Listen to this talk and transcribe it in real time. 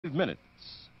minutes.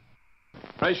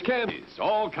 Fresh candies,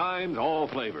 all kinds, all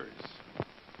flavors.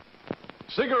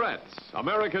 Cigarettes,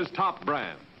 America's top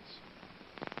brands.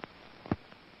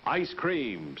 Ice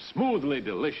cream, smoothly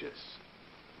delicious.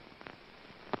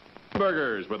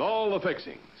 Burgers with all the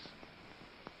fixings.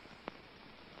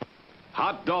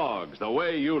 Hot dogs the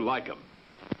way you like them.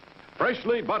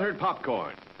 Freshly buttered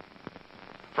popcorn.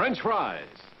 French fries.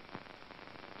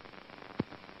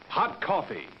 Hot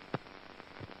coffee.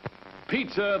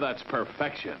 Pizza that's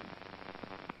perfection.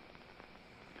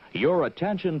 Your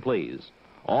attention, please.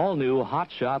 All new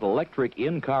hotshot electric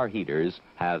in-car heaters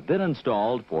have been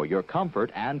installed for your comfort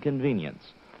and convenience.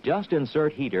 Just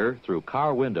insert heater through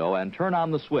car window and turn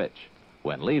on the switch.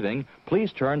 When leaving,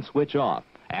 please turn switch off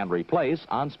and replace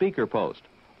on speaker post.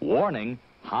 Warning,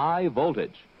 high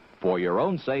voltage. For your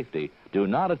own safety, do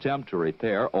not attempt to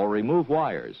repair or remove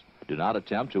wires. Do not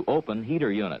attempt to open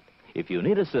heater unit. If you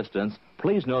need assistance,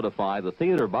 please notify the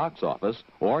theater box office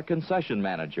or concession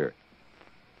manager.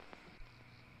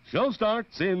 Show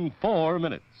starts in 4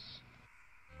 minutes.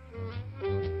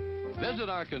 Visit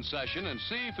our concession and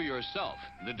see for yourself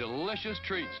the delicious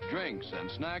treats, drinks, and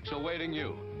snacks awaiting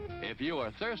you. If you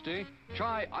are thirsty,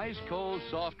 try ice-cold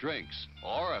soft drinks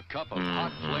or a cup of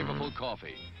hot, flavorful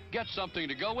coffee. Get something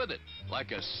to go with it,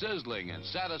 like a sizzling and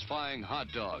satisfying hot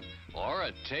dog or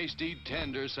a tasty,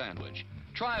 tender sandwich.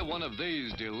 Try one of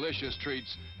these delicious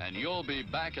treats, and you'll be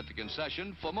back at the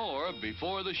concession for more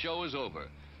before the show is over.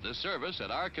 The service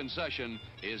at our concession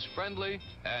is friendly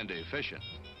and efficient.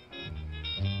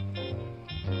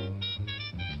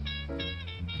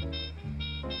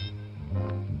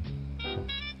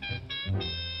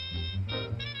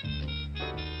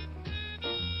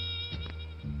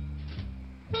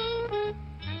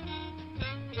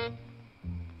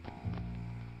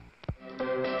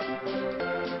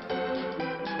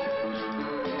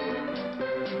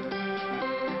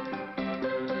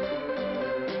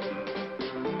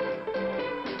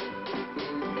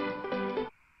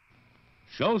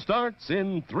 Show starts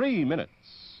in 3 minutes.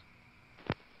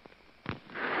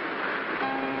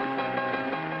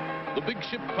 The big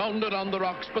ship foundered on the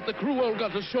rocks, but the crew all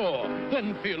got ashore.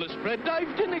 Then Fearless Fred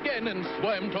dived in again and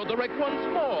swam toward the wreck once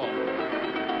more.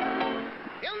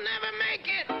 He'll never make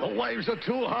it! The waves are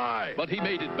too high. But he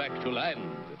made it back to land.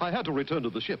 I had to return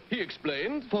to the ship. He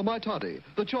explained. For my toddy,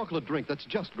 the chocolate drink that's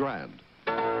just grand.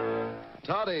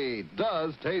 Toddy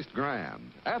does taste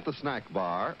grand. At the snack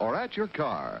bar or at your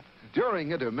car.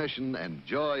 During intermission,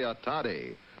 enjoy a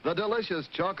toddy, the delicious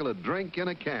chocolate drink in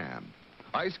a can.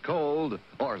 Ice cold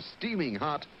or steaming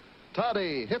hot,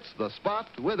 toddy hits the spot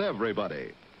with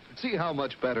everybody. See how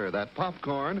much better that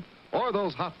popcorn or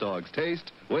those hot dogs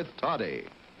taste with toddy.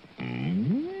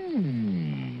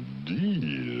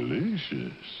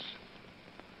 Delicious.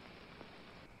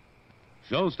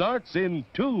 Show starts in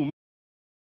 2 minutes.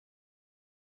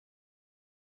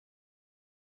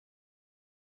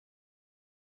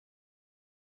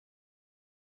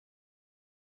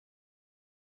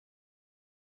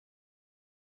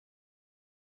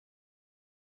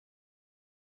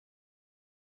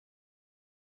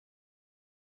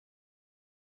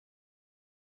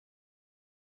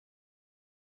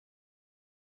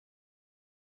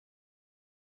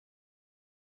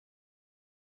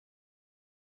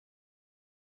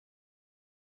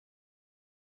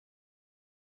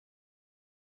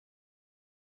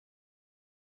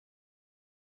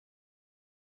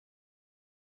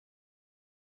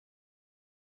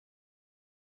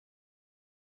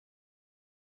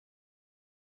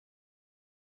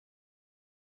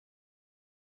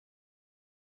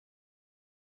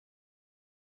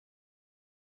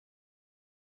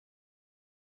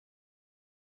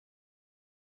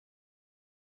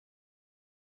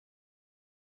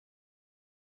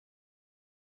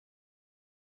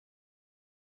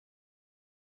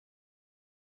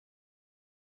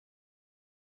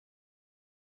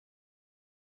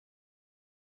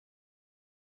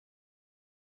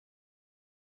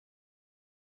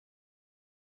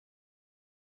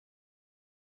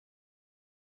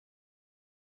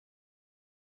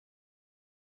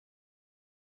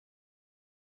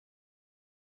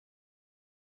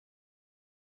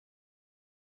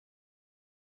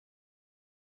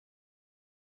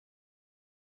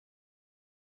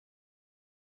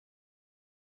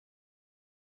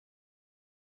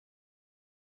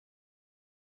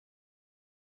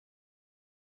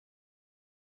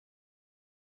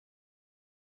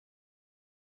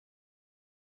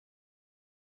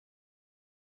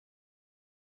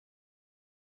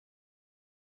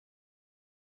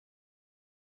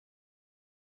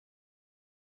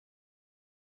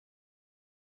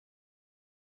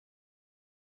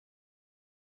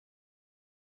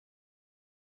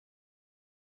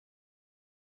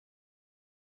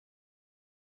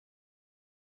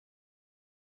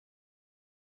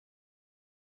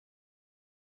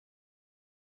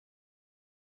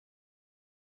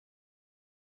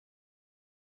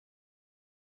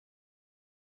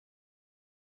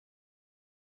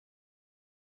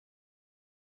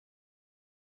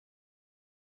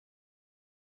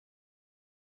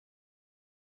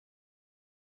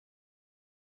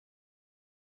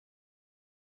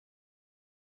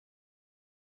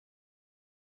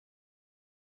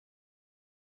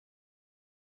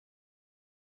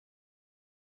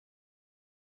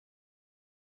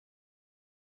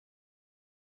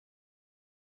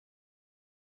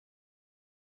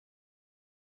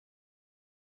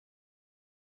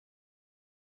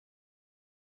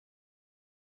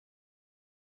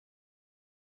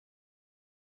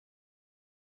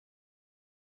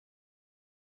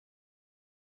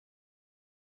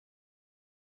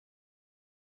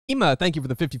 Ima, thank you for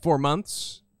the 54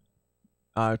 months.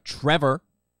 Trevor,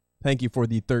 thank you for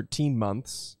the 13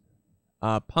 months.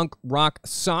 Punk Rock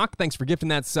Sock, thanks for gifting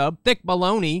that sub. Thick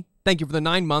Baloney, thank you for the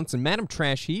 9 months. And Madam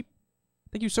Trash Heap,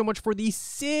 thank you so much for the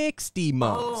 60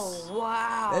 months. Oh,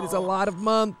 wow. That is a lot of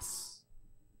months.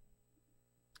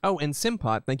 Oh, and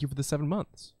Simpot, thank you for the 7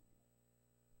 months.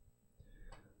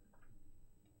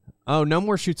 Oh, no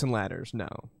more Chutes and Ladders. No.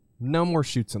 No more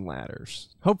Chutes and Ladders.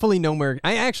 Hopefully no more.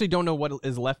 I actually don't know what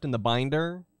is left in the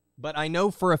binder, but I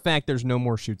know for a fact there's no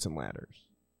more Chutes and Ladders.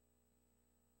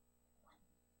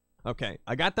 Okay,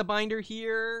 I got the binder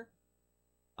here.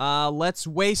 Let's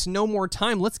waste no more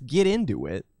time. Let's get into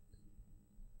it.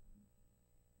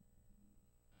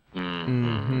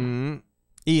 Eden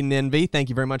Envy, thank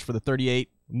you very much for the 38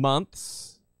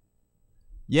 months.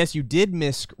 Yes, you did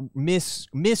miss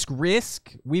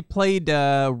Risk. We played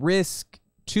Risk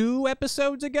 2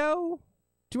 episodes ago?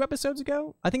 2 episodes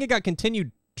ago? I think it got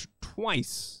continued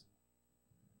twice.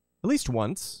 At least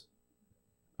once.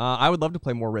 I would love to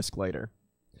play more Risk later.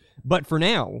 But for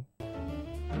now...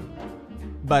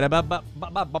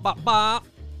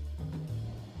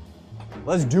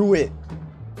 Let's do it.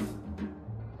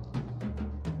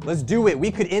 Let's do it.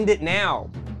 We could end it now.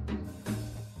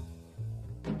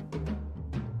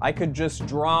 I could just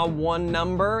draw one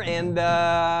number and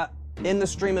end the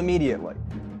stream immediately.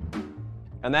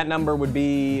 And that number would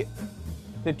be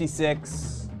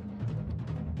 56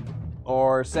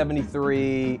 or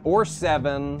 73 or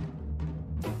 7.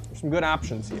 There's some good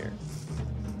options here.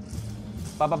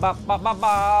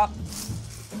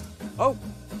 Oh.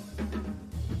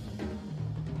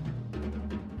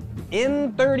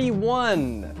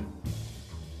 N31.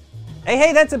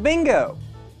 Hey, that's a bingo.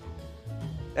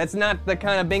 That's not the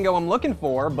kind of bingo I'm looking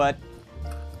for, but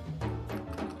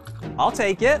I'll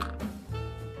take it.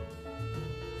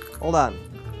 Hold on.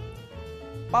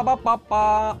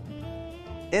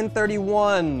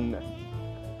 N31.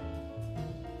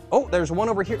 Oh, there's one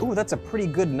over here. Ooh, that's a pretty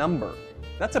good number.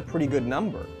 That's a pretty good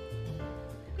number.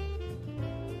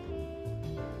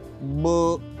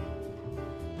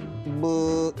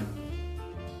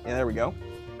 Yeah, there we go.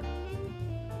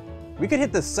 We could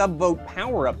hit the sub-vote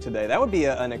power-up today. That would be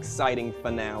an exciting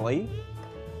finale.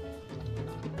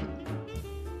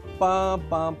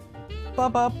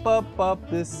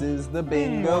 This is the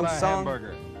bingo song.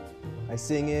 Hamburger. I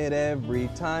sing it every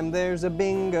time there's a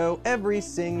bingo, every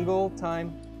single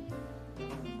time.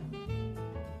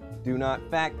 Do not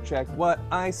fact-check what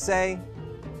I say.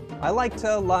 I like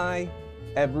to lie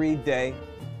every day.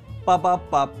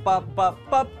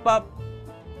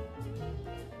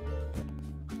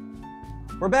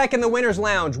 We're back in the Winner's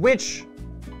Lounge, which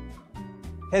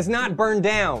has not burned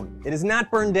down. It has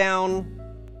not burned down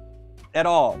at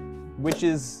all, which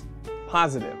is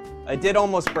positive. It did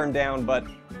almost burn down, but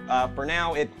for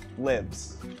now it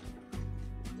lives.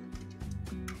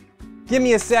 Give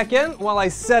me a second while I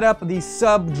set up the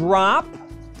sub drop.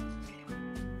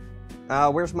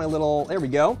 Where's my little, there we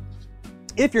go.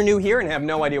 If you're new here and have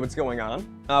no idea what's going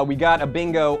on, we got a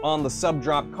bingo on the sub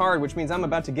drop card, which means I'm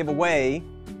about to give away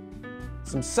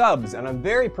some subs, and I'm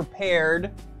very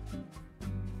prepared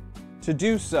to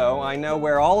do so. I know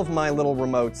where all of my little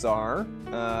remotes are.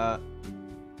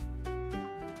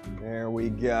 There we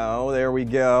go, there we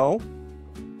go.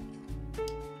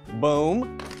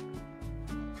 Boom.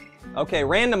 Okay,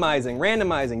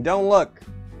 randomizing, don't look.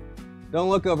 Don't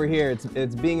look over here,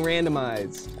 it's being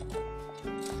randomized.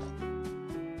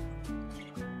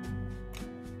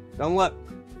 Don't look.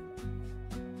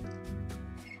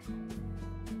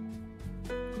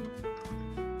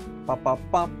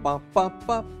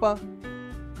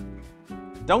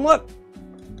 Don't look.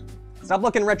 Stop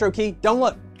looking, Retro Key. Don't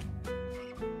look.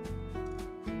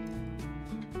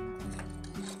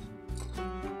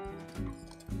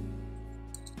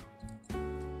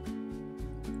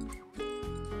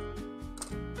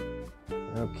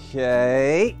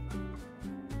 Okay.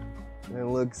 It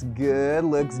looks good,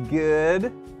 looks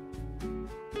good.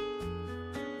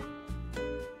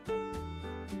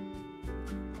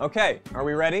 Okay, are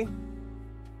we ready?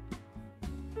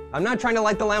 I'm not trying to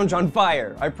light the lounge on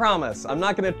fire, I promise. I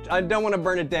don't want to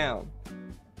burn it down.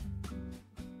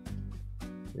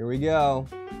 Here we go.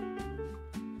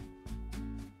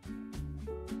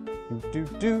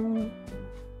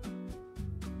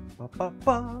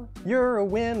 You're a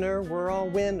winner, we're all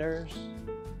winners.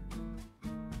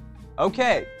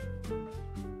 Okay,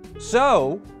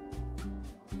 so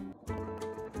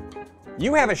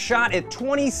you have a shot at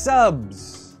 20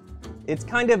 subs. It's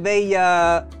kind of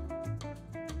a,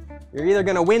 you're either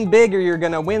gonna win big or you're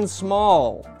gonna win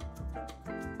small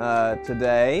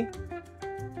today.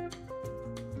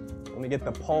 Let me get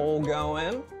the poll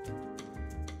going.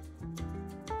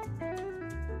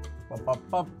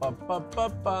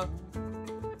 Ba-ba-ba-ba-ba-ba-ba.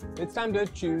 It's time to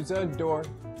choose a door.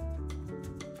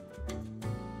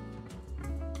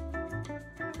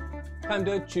 Time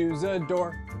to choose a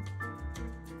door.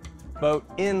 Vote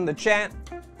in the chat.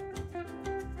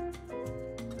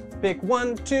 Pick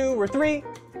 1, 2, or 3.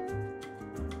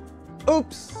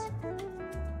 Oops.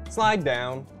 Slide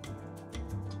down.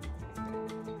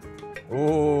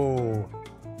 Ooh.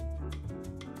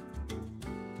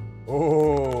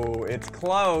 Ooh, it's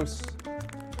close.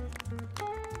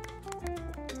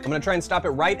 I'm gonna try and stop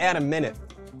it right at a minute.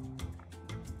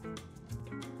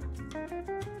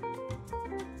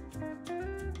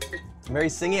 Very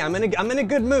singy. I'm in a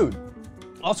good mood.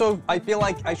 Also, I feel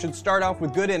like I should start off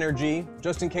with good energy,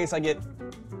 just in case I get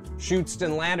chutes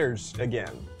and ladders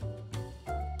again.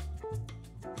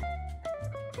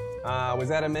 Was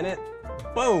that a minute?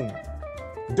 Boom.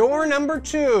 Door number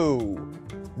 2.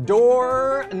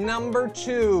 Door number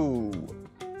 2.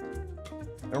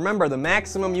 Now remember, the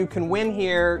maximum you can win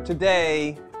here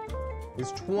today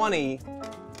is 20.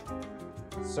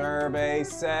 Survey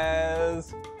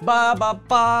says ba ba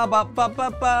ba ba ba ba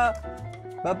ba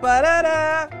ba ba da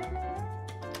da.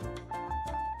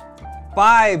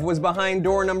 5 was behind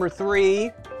door number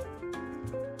 3.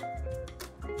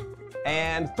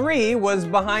 And 3 was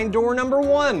behind door number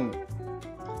 1.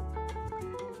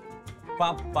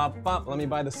 Bop, bop, bop. Let me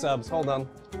buy the subs. Hold on.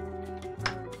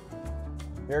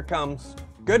 Here it comes.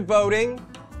 Good voting.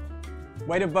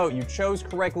 Way to vote. You chose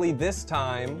correctly this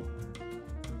time.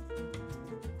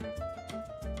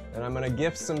 And I'm going to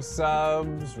gift some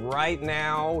subs right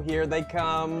now. Here they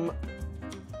come.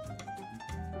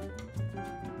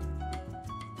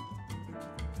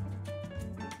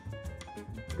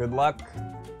 Good luck.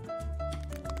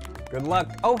 Good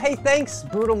luck. Oh, hey, thanks,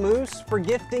 Brutal Moose, for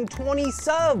gifting 20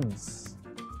 subs.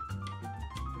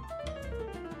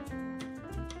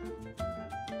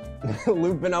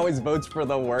 Lupin always votes for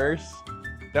the worst.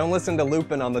 Don't listen to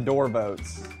Lupin on the door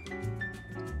votes.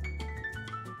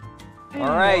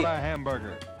 All right. What a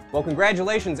hamburger. Well,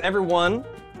 congratulations, everyone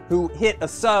who hit a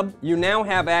sub. You now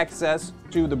have access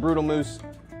to the Brutal Moose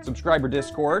subscriber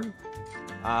Discord.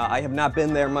 I have not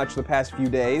been there much the past few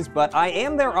days, but I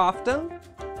am there often.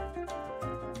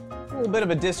 A little bit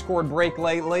of a Discord break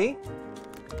lately.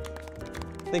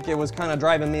 I think it was kind of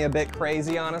driving me a bit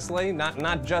crazy, honestly.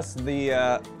 Not just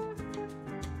the,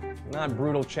 not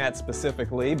Brutal Chat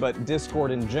specifically, but Discord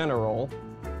in general.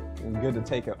 Good to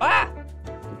take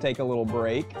a little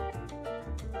break.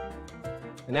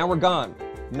 And now we're gone.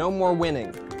 No more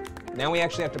winning. Now we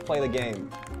actually have to play the game.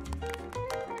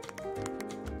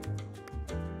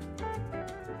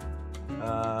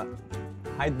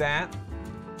 Hide that.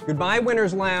 Goodbye,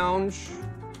 Winner's Lounge.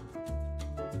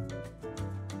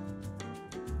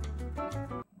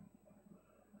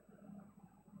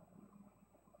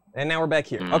 And now we're back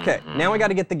here. Okay, now we got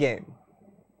to get the game.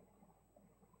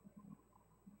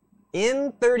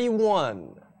 In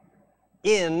 31.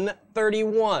 In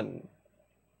 31.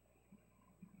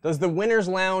 Does the Winner's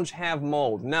Lounge have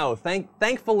mold? No,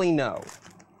 thankfully no.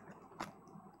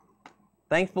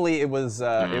 Thankfully it was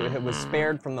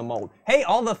spared from the mold. Hey,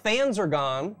 all the fans are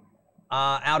gone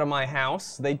out of my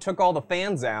house. They took all the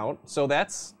fans out, so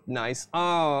that's nice.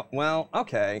 Oh, well,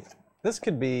 okay. This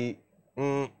could be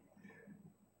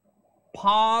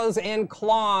Paws and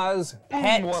Claws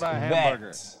Pet What a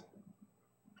hamburger. Vet.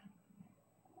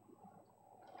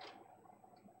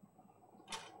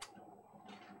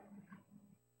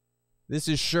 This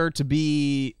is sure to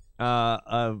be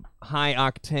a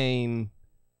high-octane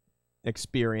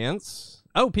experience.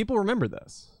 Oh, people remember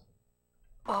this.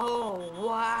 Oh,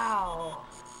 wow.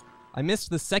 I missed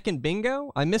the second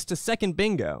bingo? I missed a second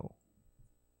bingo.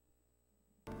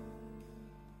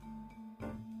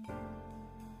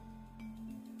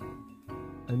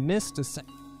 I missed a sec...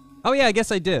 Oh yeah, I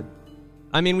guess I did.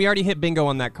 I mean, we already hit bingo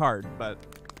on that card, but...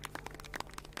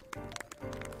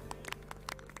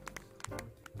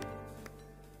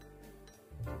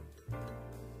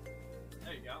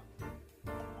 There you go.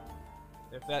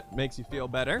 If that makes you feel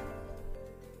better.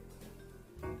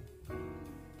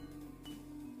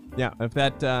 Yeah, if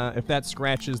that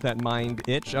scratches that mind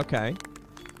itch, okay.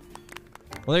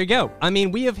 Well, there you go. I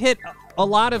mean, we have hit a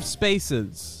lot of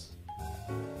spaces.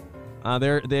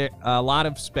 There a lot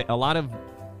of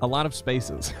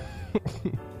spaces.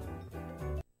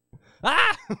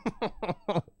 Ah!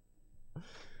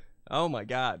 Oh my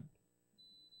God.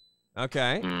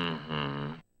 Okay.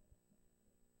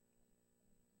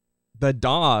 The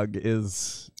dog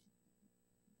is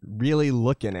really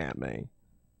looking at me.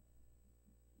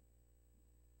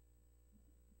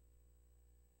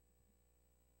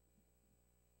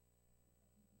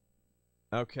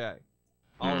 Okay.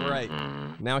 All right.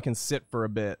 Now I can sit for a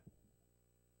bit.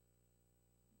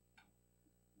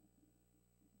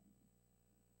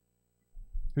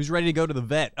 Who's ready to go to the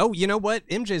vet? Oh, you know what?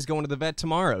 MJ's going to the vet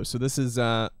tomorrow, so this is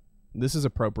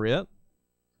appropriate.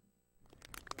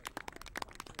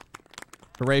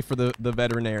 Hooray for the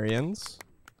veterinarians.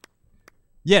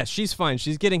 Yes, she's fine.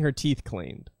 She's getting her teeth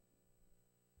cleaned.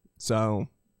 So,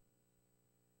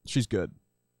 she's good.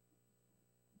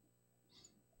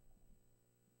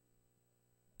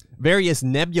 Various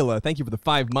Nebula, thank you for the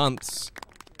 5 months.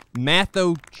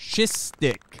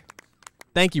 Mathochistic,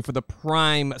 thank you for the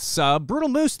Prime sub. Brutal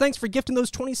Moose, thanks for gifting those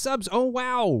 20 subs. Oh,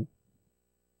 wow.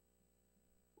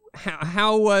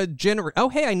 How generous. Oh,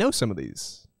 hey, I know some of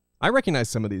these. I recognize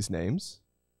some of these names.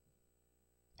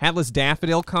 Hatless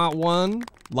Daffodil caught one.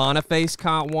 Lana Face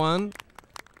caught one.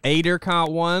 Ader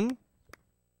caught one.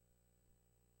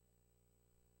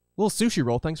 Little Sushi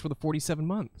Roll, thanks for the 47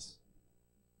 months.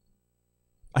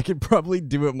 I could probably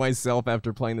do it myself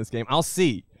after playing this game. I'll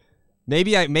see.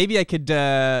 Maybe I could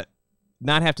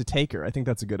not have to take her. I think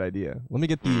that's a good idea. Let me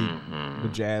get the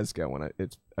jazz going.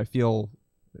 It feels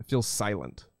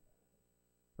silent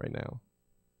right now.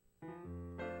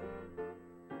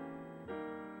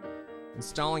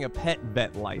 Installing a pet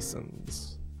vet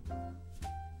license.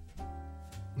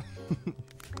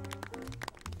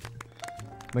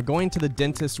 Am I going to the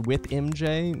dentist with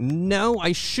MJ? No,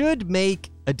 I should make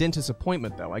a dentist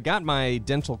appointment, though. I got my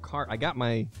dental card.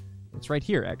 It's right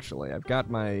here, actually. I've got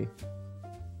my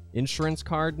insurance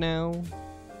card now.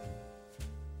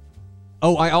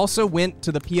 Oh, I also went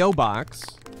to the P.O. box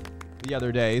the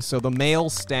other day, so the mail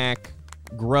stack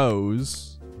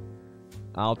grows.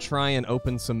 I'll try and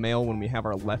open some mail when we have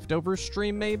our leftover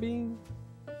stream, maybe?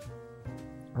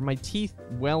 Are my teeth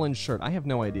well insured? I have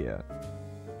no idea.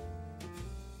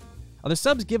 Are the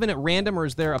subs given at random, or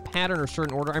is there a pattern or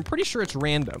certain order? I'm pretty sure it's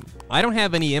random. I don't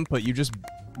have any input. You just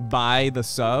buy the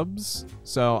subs,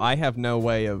 so I have no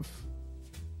way of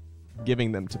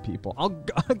giving them to people. I'll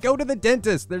go to the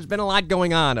dentist. There's been a lot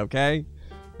going on, okay?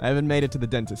 I haven't made it to the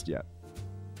dentist yet.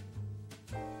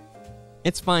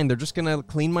 It's fine. They're just going to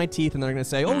clean my teeth, and they're going to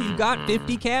say, oh, you got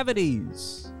 50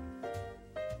 cavities.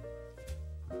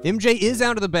 MJ is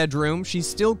out of the bedroom. She's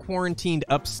still quarantined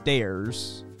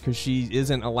upstairs because she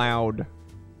isn't allowed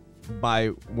by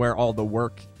where all the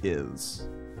work is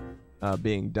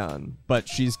being done. But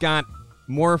she's got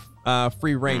more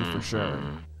free reign for sure.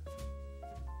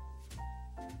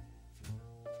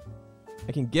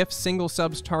 I can gift single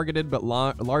subs targeted, but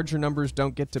larger numbers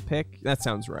don't get to pick. That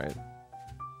sounds right.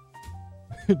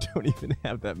 I don't even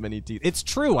have that many teeth. It's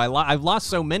true. I've lost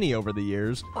so many over the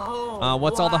years. Oh,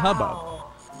 what's all the hubbub?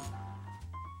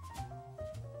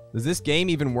 Does this game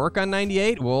even work on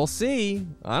 98? We'll see.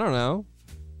 I don't know.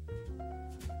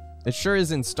 It sure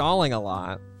is installing a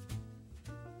lot.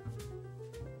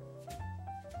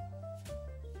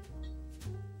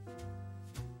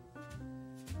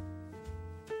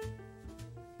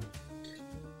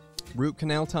 Root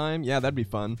canal time? Yeah, that'd be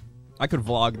fun. I could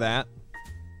vlog that.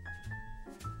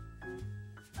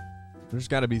 There's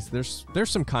gotta be, there's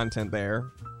some content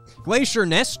there. Glacier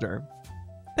Nestor,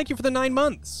 thank you for the 9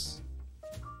 months.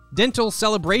 Dental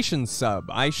Celebration sub.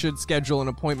 I should schedule an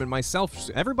appointment myself.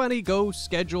 Everybody go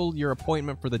schedule your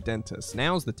appointment for the dentist.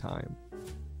 Now's the time.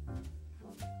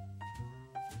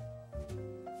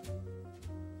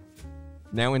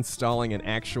 Now installing an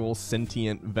actual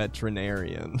sentient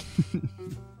veterinarian.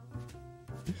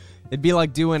 It'd be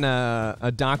like doing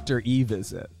a Dr. E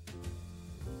visit.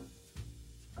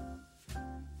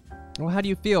 Well, how do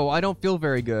you feel? I don't feel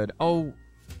very good. Oh,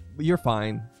 you're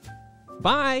fine.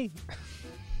 Bye.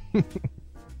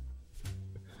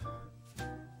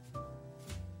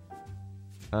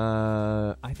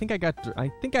 I think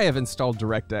I have installed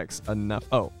DirectX enough.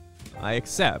 Oh, I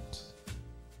accept.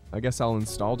 I guess I'll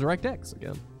install DirectX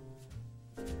again.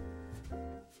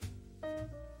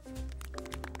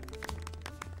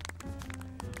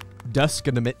 Dusk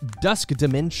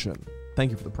Dimension.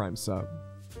 Thank you for the Prime sub.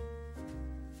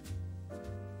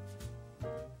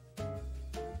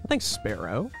 Thanks,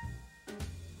 Sparrow.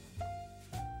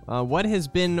 What has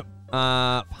been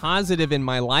positive in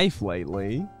my life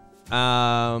lately?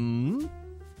 Well,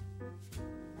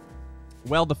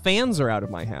 the fans are out of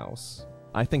my house.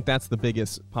 I think that's the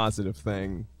biggest positive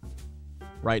thing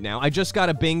right now. I just got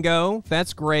a bingo.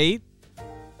 That's great.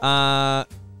 I'm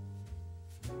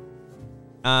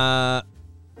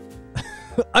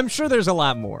sure there's a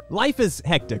lot more. Life is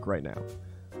hectic right now.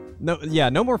 No, yeah,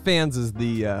 no more fans is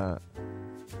the...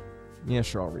 Yeah,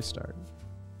 sure, I'll restart.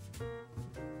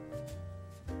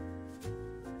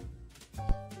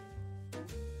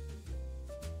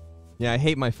 Yeah, I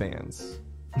hate my fans.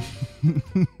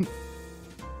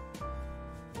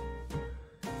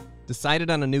 Decided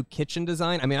on a new kitchen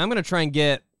design. I mean, I'm going to try and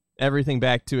get everything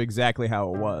back to exactly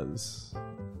how it was.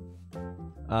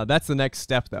 That's the next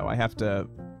step, though. I have to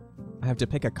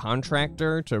pick a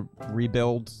contractor to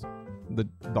rebuild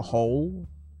the whole.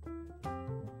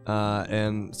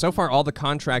 And so far, all the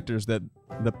contractors that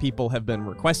the people have been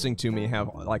requesting to me have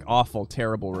like awful,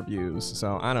 terrible reviews.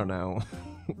 So I don't know.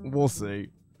 We'll see.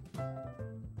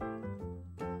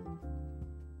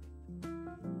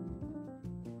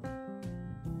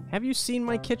 Have you seen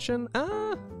my kitchen?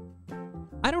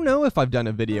 I don't know if I've done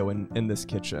a video in this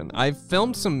kitchen. I've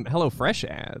filmed some HelloFresh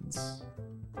ads.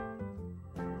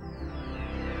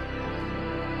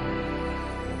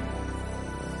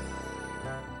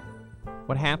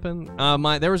 What happened?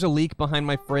 There was a leak behind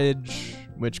my fridge,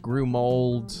 which grew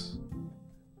mold.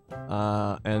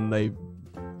 And they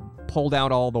pulled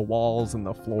out all the walls and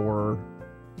the floor.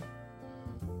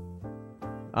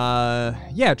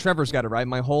 Yeah, Trevor's got it right.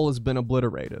 My hole has been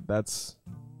obliterated. That's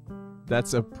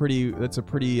a pretty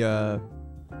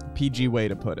PG way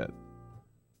to put it.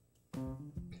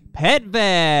 Pet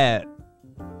Vet.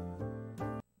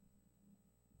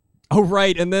 Oh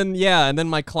right, and then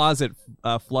my closet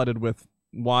flooded with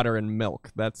water and milk.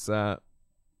 That's that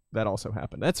also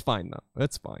happened. That's fine though.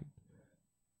 That's fine.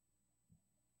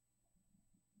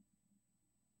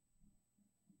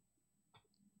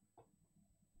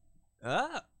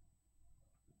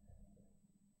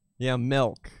 Yeah,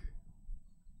 milk.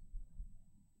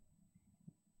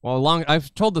 Well,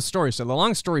 I've told the story, so the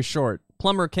long story short,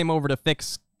 plumber came over to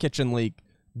fix kitchen leak,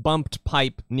 bumped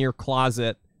pipe near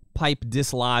closet, pipe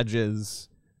dislodges,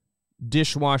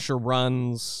 dishwasher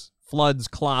runs, floods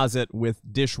closet with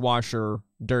dishwasher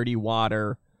dirty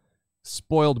water,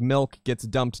 spoiled milk gets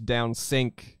dumped down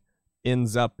sink,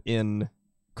 ends up in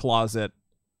closet.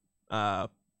 I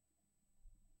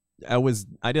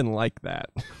didn't like that.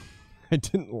 I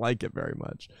didn't like it very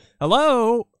much.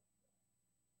 Hello?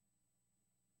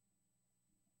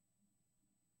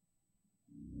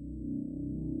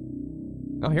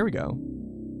 Oh, here we go.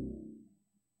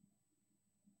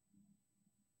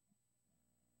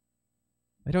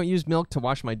 I don't use milk to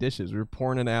wash my dishes. We were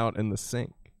pouring it out in the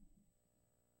sink.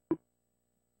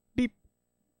 Beep.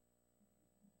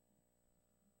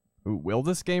 Ooh, will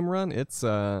this game run? It's,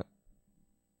 oh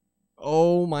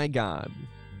my god.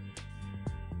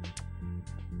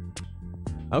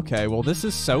 Okay, well, this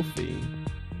is Sophie.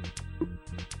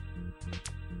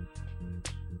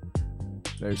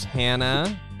 There's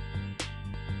Hannah.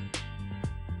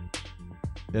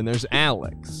 Then there's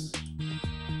Alex.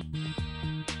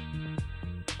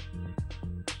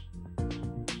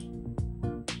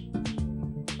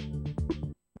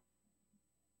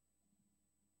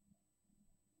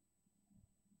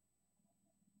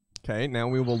 Okay, now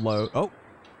we will load. Oh.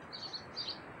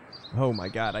 Oh my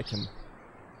god, I can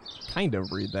kind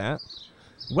of read that.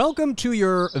 Welcome to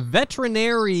your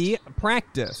veterinary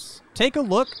practice. Take a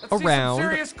look around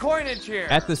serious coinage here.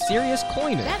 At the serious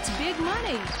coinage. That's big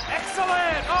money.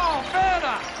 Excellent! Oh,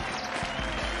 Vanna!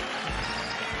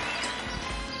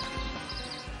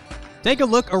 Take a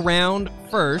look around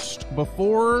first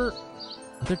before...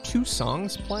 Are there two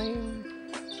songs playing?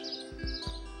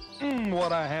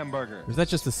 What a hamburger. Or is that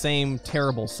just the same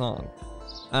terrible song?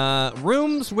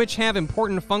 Rooms which have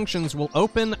important functions will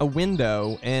open a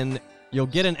window and you'll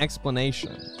get an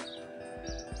explanation.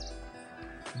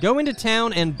 Go into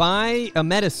town and buy a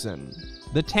medicine.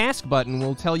 The task button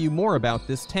will tell you more about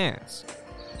this task.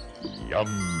 Yum,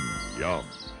 yum.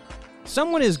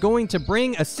 Someone is going to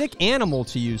bring a sick animal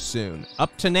to you soon.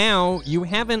 Up to now, you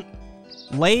haven't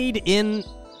laid in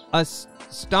a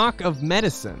stock of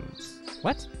medicines.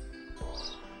 What?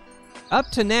 Up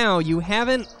to now, you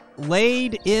haven't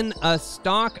laid in a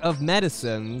stock of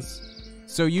medicines,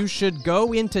 so you should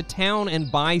go into town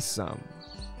and buy some.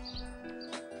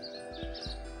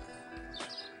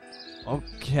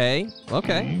 Okay.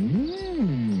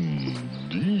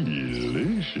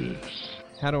 Delicious.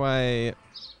 How do I...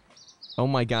 Oh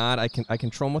my god, I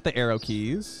control them with the arrow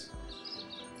keys.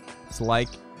 It's like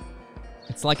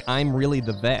I'm really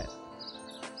the vet.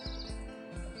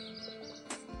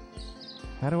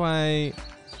 How do I...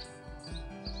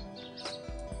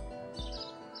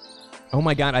 Oh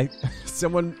my god,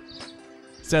 someone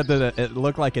said that it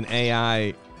looked like an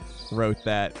AI wrote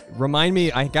that. Remind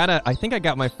me, I think I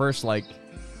got my first, like,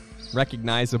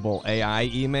 recognizable AI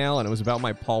email, and it was about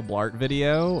my Paul Blart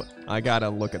video. I gotta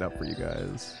look it up for you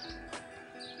guys.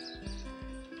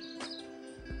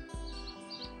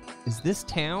 Is this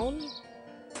town?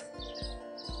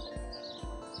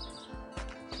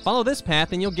 Follow this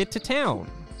path and you'll get to town.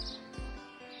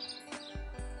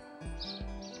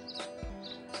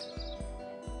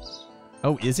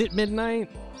 Oh, is it midnight?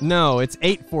 No, it's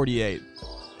 8:48.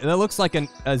 That looks like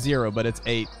a 0, but it's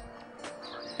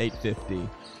 8:50.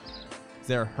 Is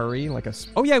there a hurry? Like a...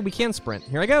 Oh, yeah, we can sprint.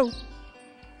 Here I go.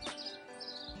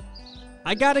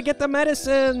 I gotta get the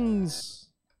medicines.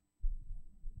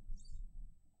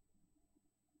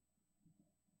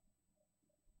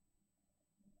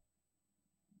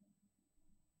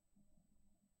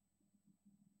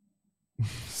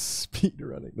 Speed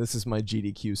running. This is my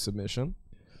GDQ submission.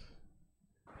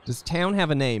 Does town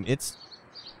have a name? It's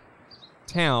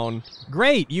town.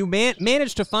 Great, you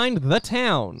managed to find the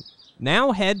town.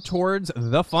 Now head towards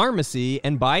the pharmacy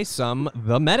and buy some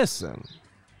the medicine.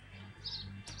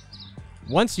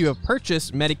 Once you have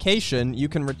purchased medication, you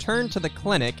can return to the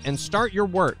clinic and start your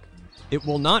work. It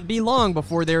will not be long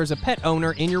before there is a pet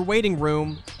owner in your waiting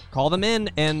room. Call them in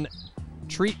and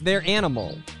treat their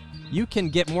animal. You can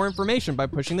get more information by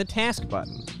pushing the task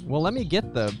button. Well, let me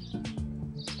get the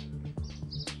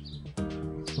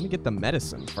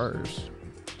medicine first.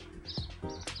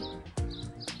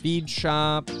 Feed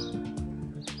shop.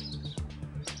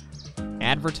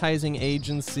 Advertising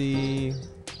agency.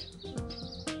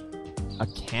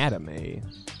 Academy.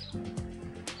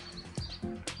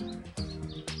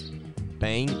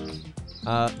 Bank.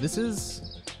 This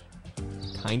is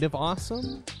kind of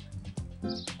awesome.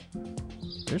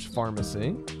 There's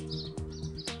pharmacy.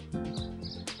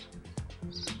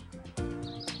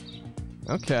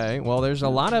 Okay, well, there's a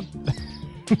lot of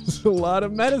there's a lot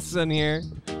of medicine here.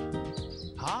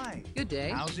 Hi. Good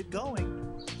day. How's it going?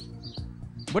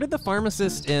 What did the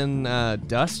pharmacist in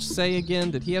Dust say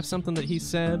again? Did he have something that he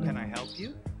said? Can I help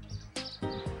you?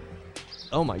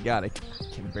 Oh my god, I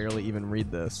can barely even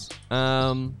read this.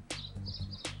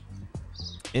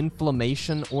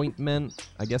 Inflammation ointment.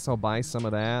 I guess I'll buy some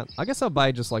of that. I guess I'll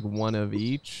buy just like one of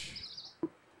each.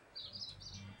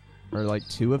 Or like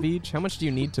 2 of each. How much do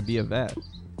you need to be a vet?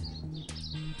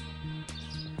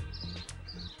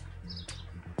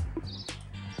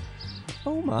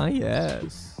 Oh my,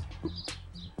 yes.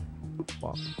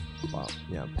 Well,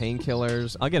 yeah,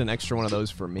 painkillers. I'll get an extra one of those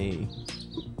for me.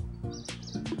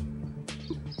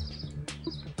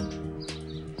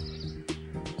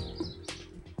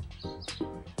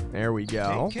 There we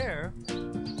go. Take care.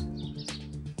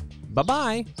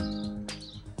 Bye-bye.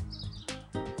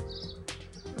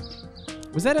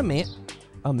 Was that a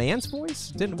man's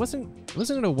voice? Wasn't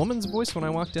it a woman's voice when I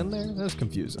walked in there? That was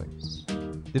confusing.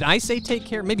 Did I say take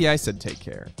care? Maybe I said take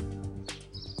care.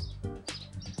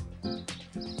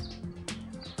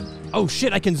 Oh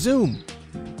shit, I can zoom.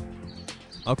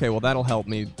 Okay, well that'll help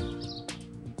me.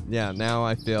 Yeah, now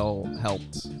I feel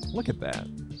helped. Look at that.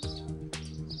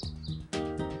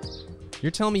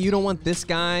 You're telling me you don't want this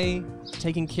guy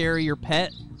taking care of your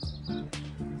pet?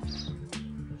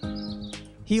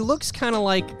 He looks kind of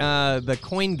like the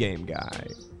coin game guy.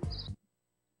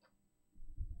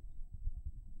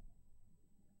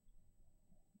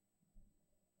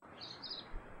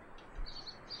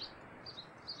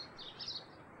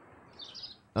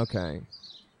 Okay.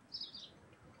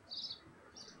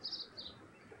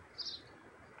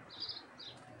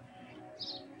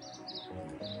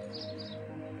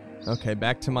 Okay,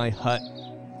 back to my hut.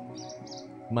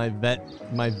 My vet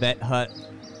hut.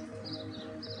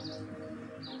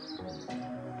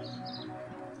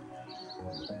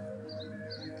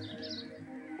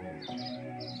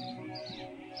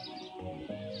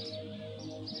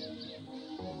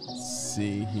 Let's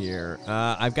see here.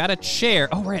 I've got a chair.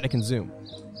 Oh, right, I can zoom.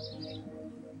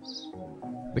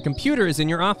 The computer is in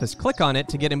your office. Click on it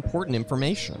to get important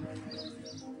information.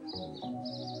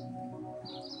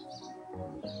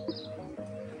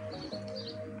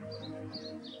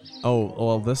 Oh,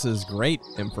 well, this is great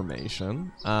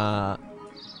information.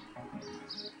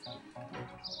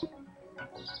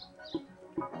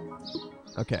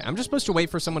 Okay, I'm just supposed to wait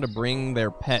for someone to bring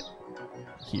their pet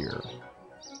here,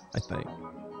 I think.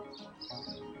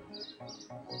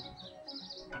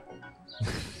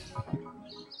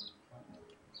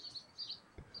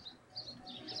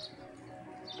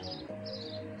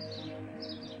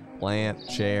 Plant,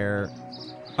 chair.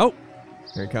 Oh,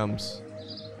 here it comes.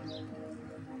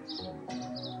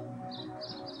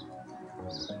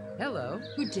 Hello.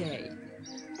 Good day.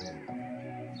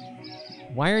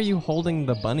 Why are you holding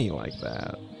the bunny like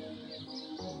that?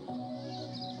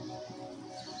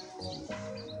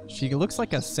 She looks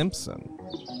like a Simpson.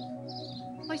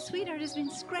 My sweetheart has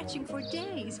been scratching for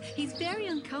days. He's very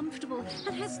uncomfortable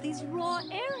and has these raw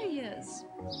areas.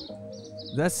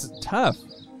 That's tough.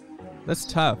 That's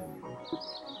tough.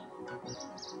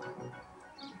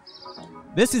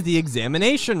 This is the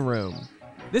examination room.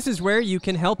 This is where you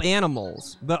can help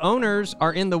animals. The owners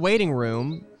are in the waiting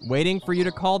room, waiting for you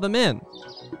to call them in.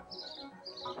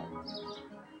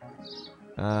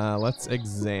 Let's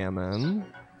examine.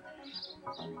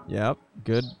 Yep,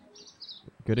 good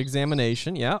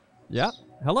examination. Yep.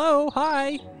 Hello,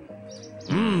 hi.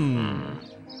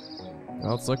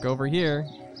 Let's look over here.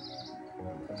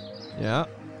 Yeah.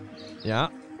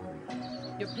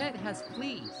 Your pet has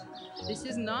fleas. This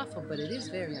isn't awful, but it is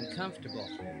very uncomfortable.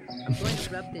 I'm going to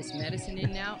rub this medicine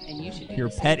in now, and you should do Your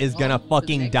the same pet at is gonna home for the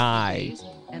fucking next few die. days,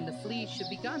 and the fleas should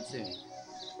be gone soon.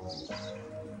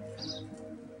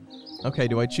 Okay,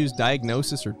 do I choose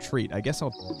diagnosis or treat? I guess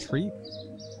I'll treat.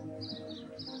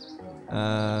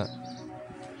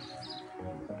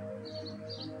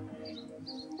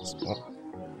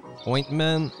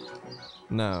 Ointment?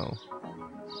 No.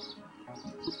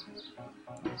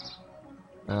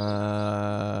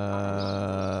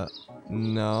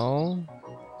 No.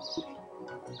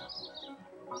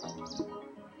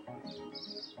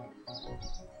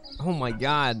 Oh my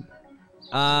god.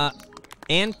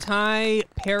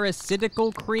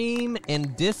 Anti-parasitical cream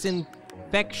and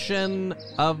disinfection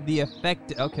of the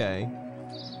affected. Okay.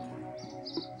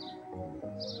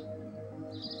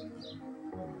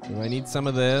 So I need some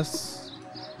of this.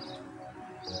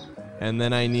 And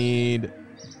then I need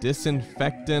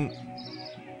disinfectant.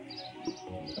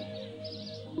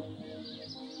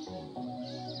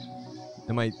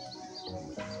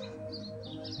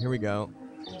 Here we go.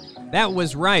 That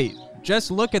was right.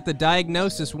 Just look at the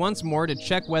diagnosis once more to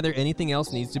check whether anything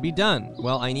else needs to be done.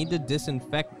 Well, I need to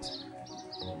disinfect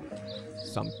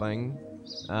something.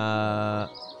 Here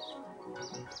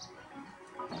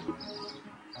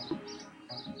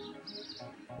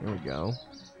we go.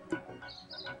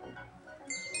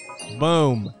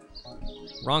 Boom.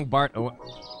 Wrong Bart. Oh.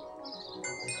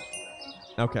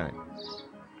 Okay.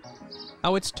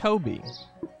 Oh, it's Toby.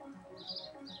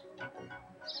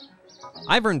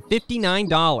 I've earned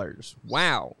 $59.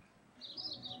 Wow.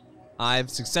 I've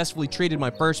successfully treated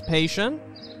my first patient.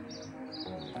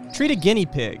 Treat a guinea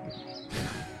pig.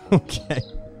 Okay.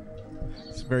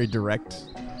 It's a very direct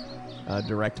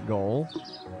goal.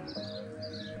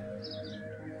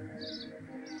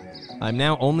 I'm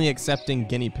now only accepting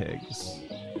guinea pigs.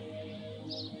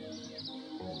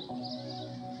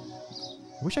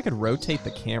 I wish I could rotate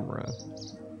the camera.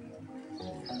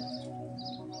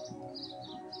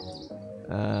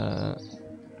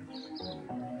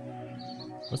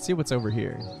 Let's see what's over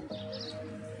here.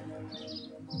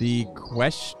 The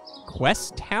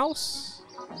Quest House?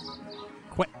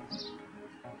 I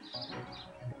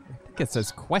think it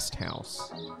says Quest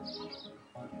House.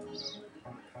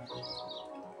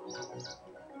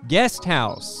 Guest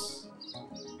House.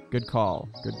 Good call.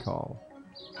 Good call.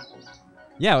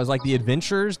 Yeah, it was like the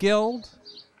Adventurers Guild.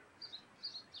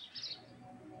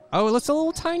 Oh, it's a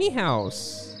little tiny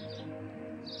house.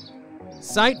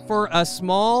 Site for a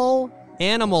small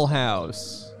animal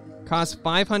house. Costs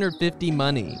 550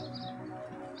 money.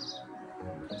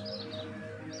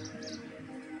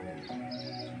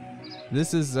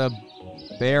 This is a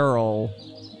barrel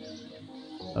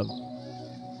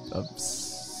of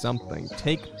something.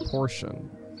 Take portion.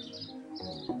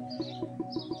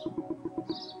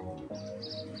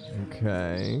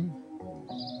 Okay.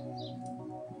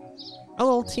 A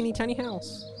little teeny tiny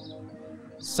house.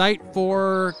 Site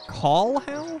for call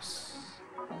house?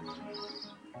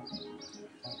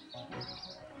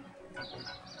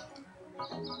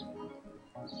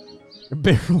 A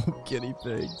barrel of guinea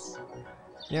pigs.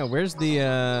 Yeah, where's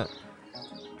the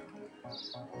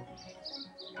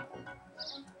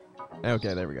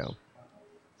Okay, there we go.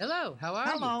 Hello, how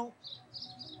are you?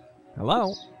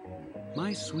 Hello.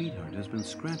 My sweetheart has been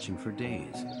scratching for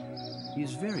days.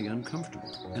 He's very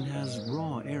uncomfortable and has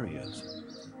raw areas.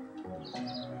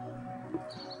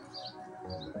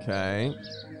 Okay.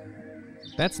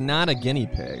 That's not a guinea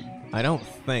pig. I don't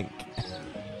think. I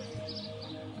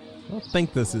don't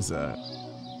think this is a...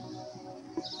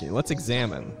 Okay, let's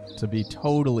examine to be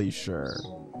totally sure.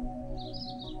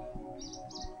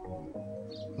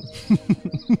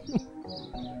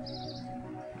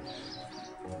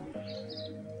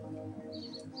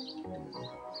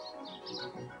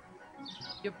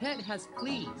 Your pet has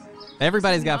fleas.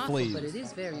 Everybody's got Awful, fleas. but it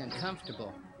is very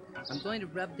uncomfortable. I'm going to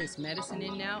rub this medicine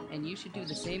in now, and you should do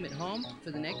the same at home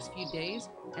for the next few days,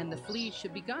 and the fleas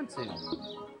should be gone soon.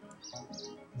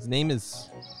 His name is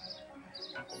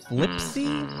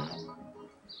Flipsy?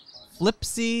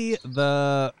 Flipsy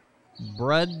the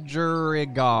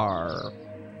Brudgerigar.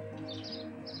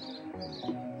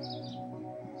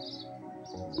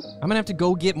 I'm gonna have to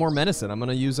go get more medicine. I'm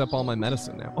gonna use up all my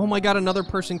medicine now. Oh my god, another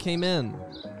person came in.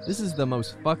 This is the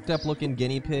most fucked up looking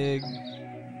guinea pig.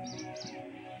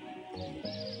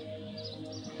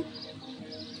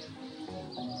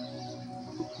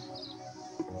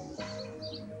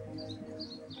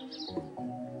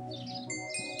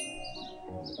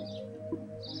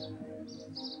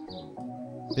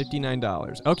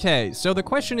 $59. Okay, so the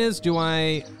question is, do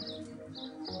I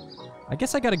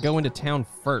guess I gotta go into town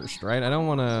first, right? I don't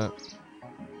wanna...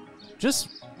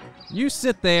 Just... You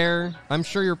sit there. I'm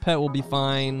sure your pet will be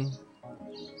fine.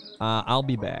 I'll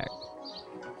be back.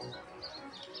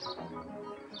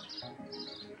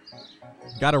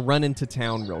 Gotta run into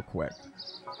town real quick.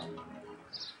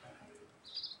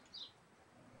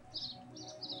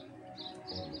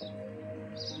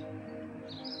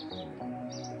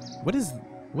 What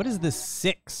is this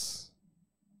 6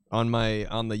 on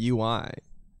the UI?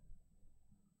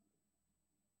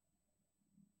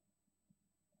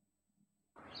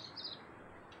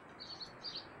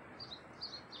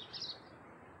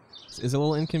 Is a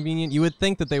little inconvenient. You would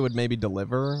think that they would maybe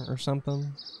deliver or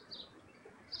something.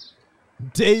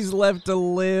 Days left to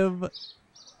live.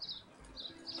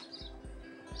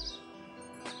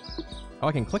 Oh,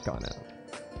 I can click on it.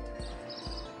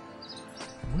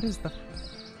 What is the...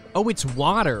 Oh, it's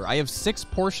water. I have 6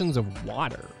 portions of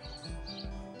water.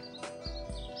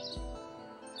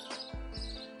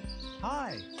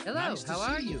 Hi. Hello, Nice to how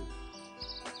see are you?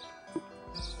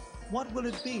 What will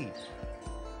it be?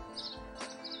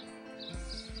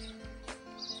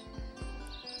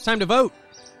 It's time to vote.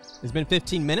 It's been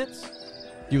 15 minutes.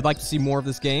 If you would like to see more of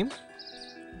this game,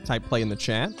 type play in the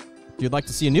chat. If you'd like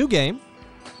to see a new game,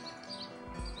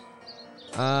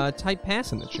 type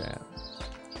pass in the chat.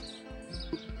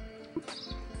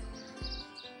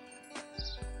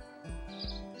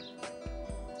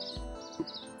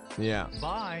 Yeah.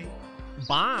 Bye.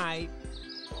 Bye.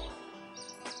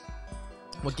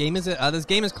 What game is it? This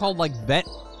game is called like Pet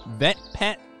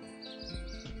Vet.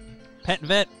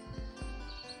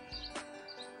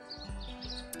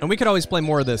 And we could always play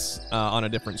more of this on a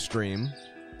different stream.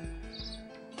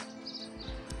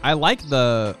 I like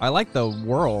the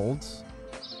world.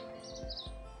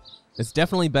 It's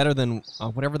definitely better than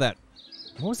whatever that...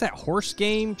 What was that horse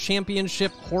game?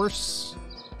 Championship Horse?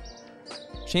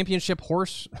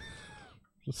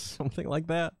 Something like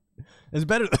that. It's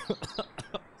better...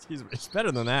 Excuse me. It's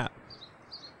better than that.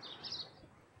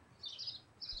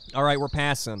 All right, we're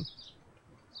passing.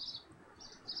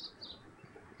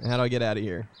 How do I get out of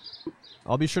here?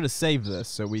 I'll be sure to save this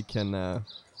so we can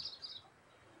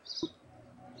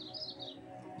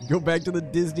go back to the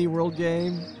Disney World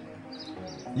game.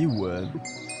 You would.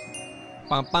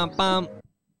 Bum, bum, bum.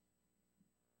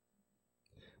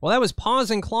 Well, that was Paws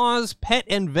and Claws Pet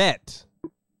and Vet.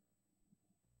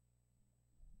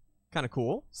 Kind of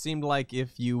cool. Seemed like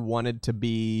if you wanted to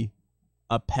be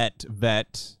a pet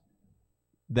vet,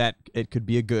 that it could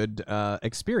be a good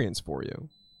experience for you.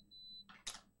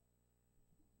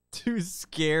 Too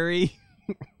scary.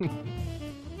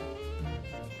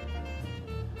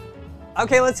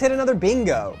 Okay, let's hit another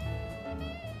bingo.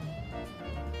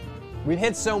 We've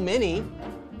hit so many.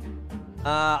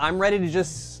 I'm ready to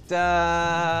just hit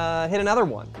another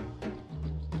one.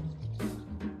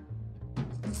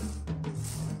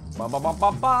 Ba ba ba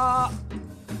ba ba.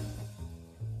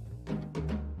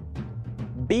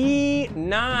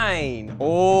 B9.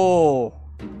 Oh.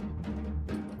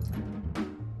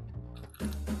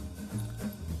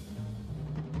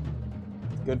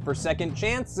 Good for second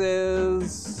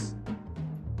chances.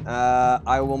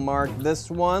 I will mark this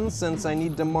one since I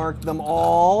need to mark them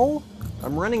all.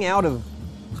 I'm running out of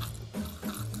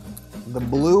the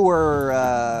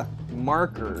bluer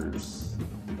markers.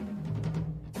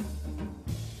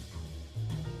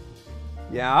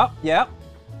 Yep.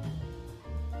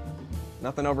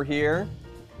 Nothing over here.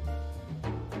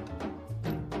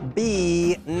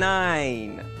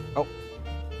 B9. Oh.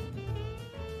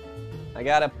 I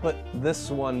gotta put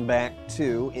this one back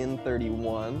too, in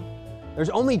 31. There's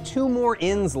only 2 more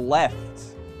ins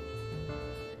left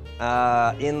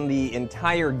in the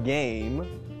entire game.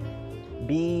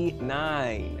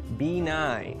 B9.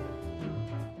 B9.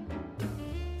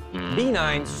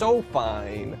 B9, so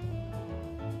fine.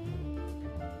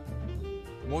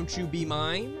 Won't you be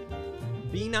mine?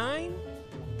 B9?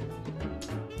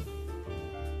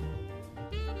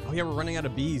 Oh yeah, we're running out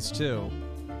of Bs too.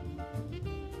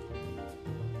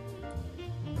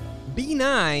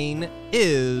 B9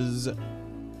 is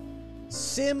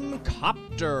SimCopter.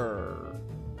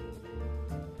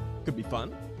 Could be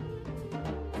fun.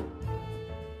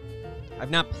 I've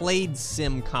not played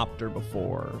SimCopter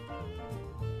before.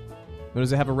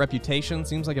 Does it have a reputation?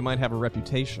 Seems like it might have a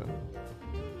reputation.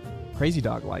 Crazy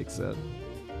Dog likes it.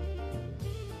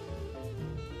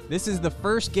 This is the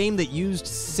first game that used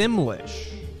Simlish.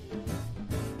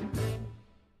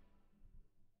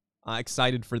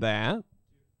 Excited for that.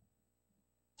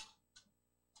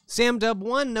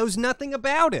 SamDub1 knows nothing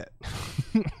about it.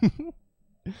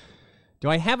 Do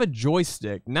I have a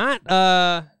joystick? Not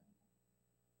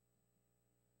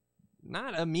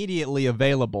immediately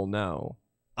available, no.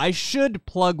 I should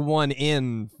plug one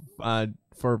in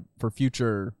for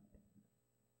future.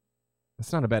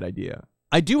 That's not a bad idea.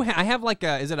 I have like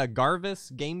a, is it a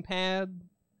Garvis gamepad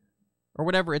or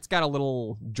whatever? It's got a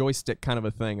little joystick kind of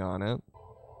a thing on it.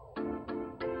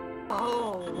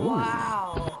 Oh,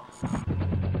 wow.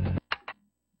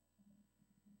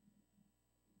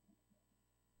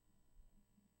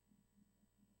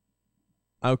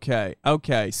 Okay.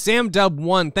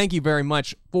 SamDub1, thank you very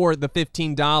much for the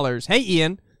 $15. Hey,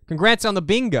 Ian, congrats on the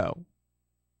bingo.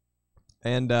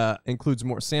 And includes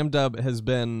more. SamDub has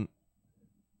been,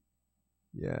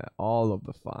 all of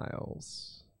the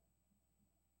files.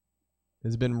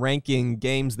 Has been ranking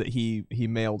games that he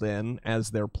mailed in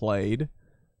as they're played.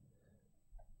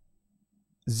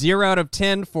 0 out of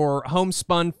 10 for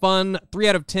Homespun Fun, 3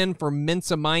 out of 10 for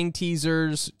Mensa Mind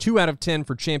Teasers, 2 out of 10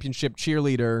 for Championship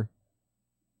Cheerleader.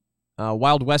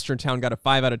 Wild Western Town got a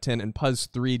 5 out of 10, and Puzz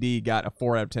 3D got a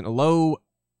 4 out of 10. A low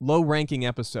ranking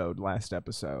episode last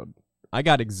episode. I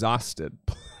got exhausted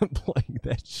playing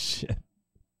that shit.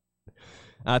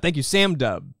 Thank you,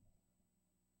 SamDub.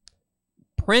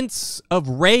 Prince of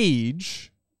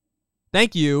Rage,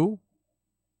 thank you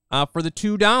for the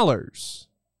 $2.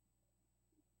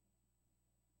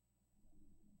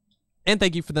 And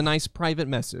thank you for the nice private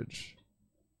message.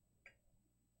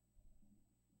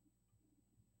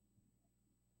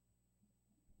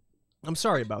 I'm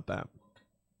sorry about that.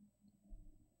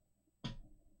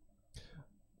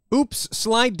 Oops,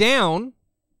 slide down.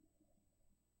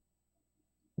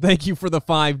 Thank you for the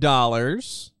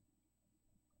 $5.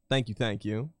 Thank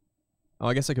you. Oh,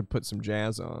 I guess I could put some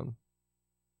jazz on.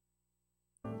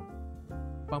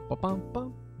 Bum, bum, bum,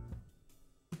 bum.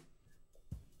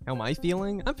 How am I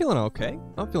feeling? I'm feeling okay.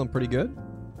 I'm feeling pretty good.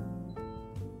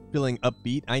 Feeling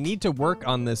upbeat. I need to work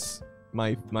on this,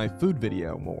 my food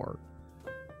video more.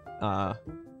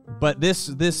 But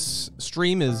this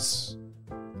stream is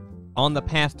on the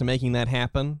path to making that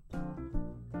happen.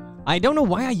 I don't know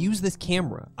why I use this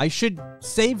camera. I should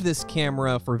save this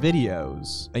camera for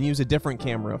videos and use a different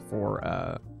camera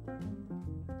for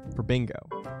bingo.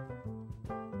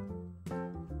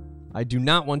 I do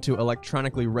not want to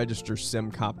electronically register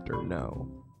SimCopter, no.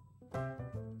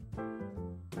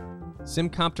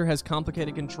 SimCopter has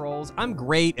complicated controls. I'm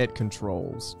great at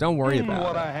controls. Don't worry about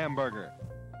what it. a hamburger.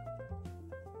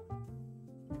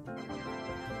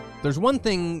 There's one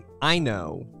thing I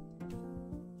know.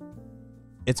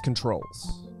 It's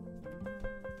controls.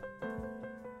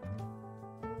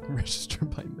 Register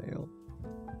by mail.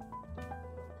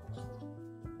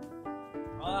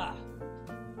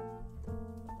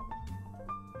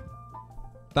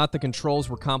 Thought the controls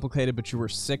were complicated, but you were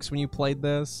 6 when you played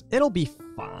this. It'll be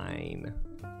fine.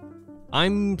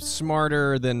 I'm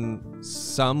smarter than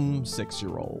some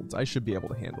 6-year-olds. I should be able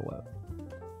to handle it.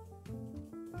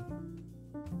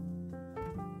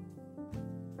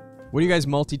 What are you guys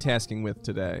multitasking with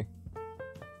today?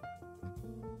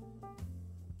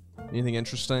 Anything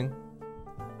interesting?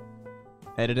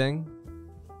 Editing?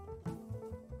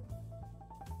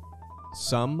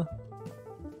 Some?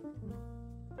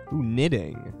 Ooh,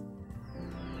 knitting.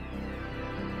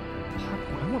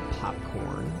 Popcorn. I want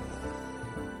popcorn.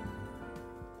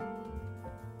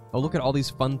 Oh, look at all these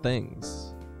fun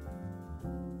things.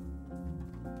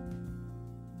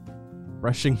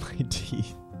 Brushing my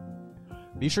teeth.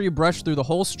 Be sure you brush through the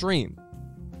whole stream.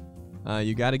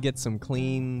 You gotta get some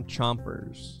clean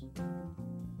chompers.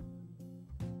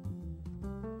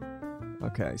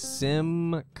 Okay,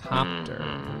 SimCopter.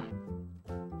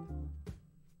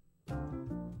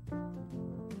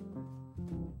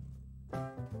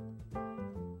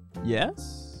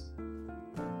 Yes?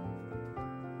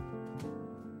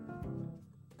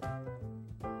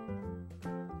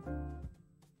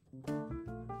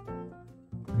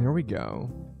 Here we go.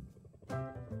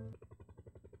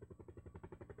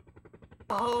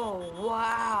 Oh,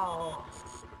 wow.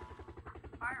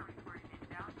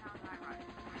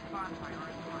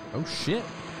 Oh, shit.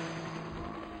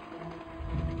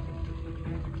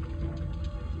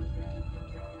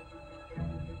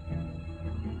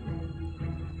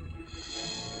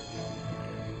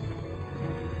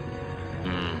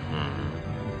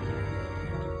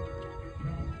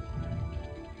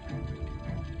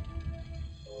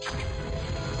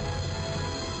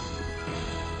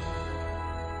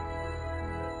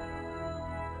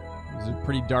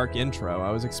 pretty dark intro.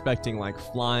 I was expecting like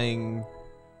flying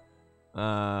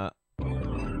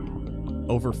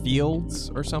over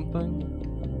fields or something.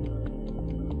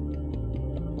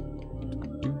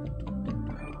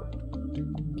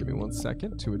 Give me 1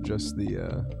 second to adjust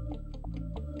the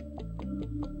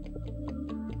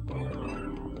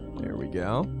there we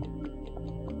go.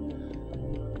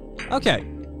 Okay.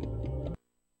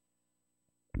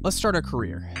 Let's start our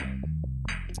career.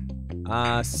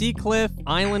 Seacliff,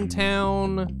 Island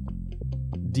Town,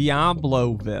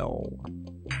 Diabloville.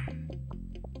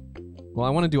 Well, I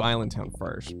want to do Island Town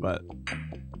first, but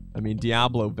I mean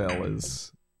Diabloville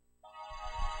is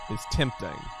tempting.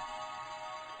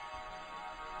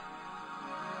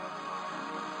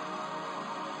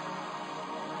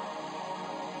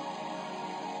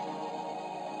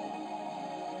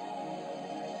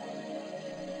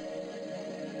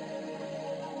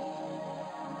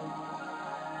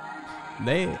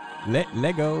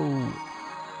 Lego.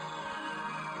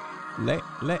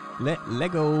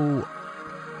 Lego.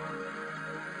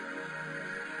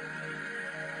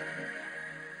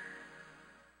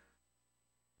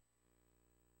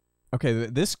 Okay,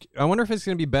 this, I wonder if it's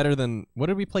going to be better than, what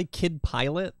did we play? Kid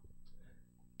Pilot?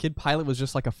 Kid Pilot was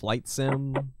just like a flight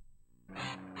sim.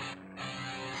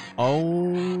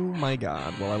 Oh my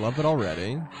god. Well, I love it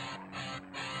already.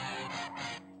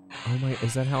 Oh my,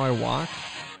 is that how I walk?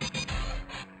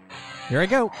 Here I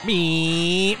go.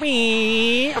 Me.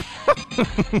 This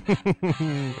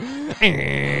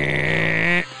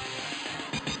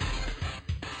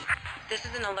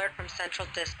is an alert from Central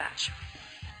Dispatch.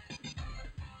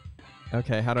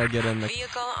 Okay, how do I get in the...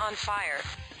 Vehicle on fire.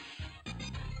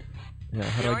 Yeah,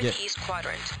 how do I get... Northeast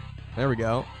quadrant. There we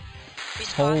go.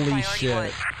 Respond Holy priority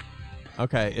shit. 1.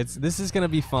 Okay, this is gonna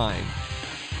be fine.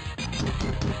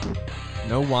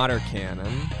 No water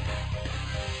cannon.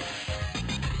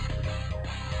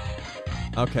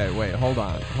 Okay, wait, hold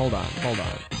on.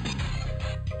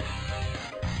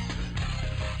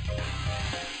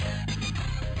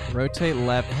 Rotate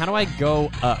left. How do I go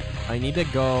up? I need to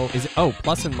go... Is it... Oh,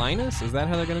 plus and minus? Is that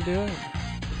how they're gonna do it?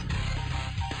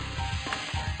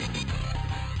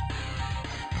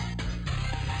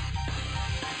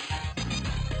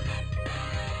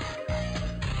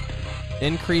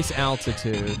 Increase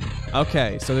altitude.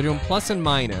 Okay, so they're doing plus and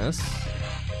minus.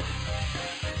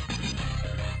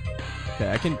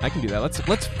 Okay, I can do that.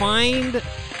 Let's find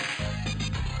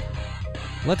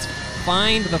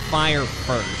the fire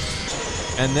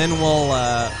first, and then we'll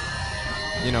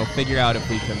you know, figure out if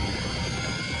we can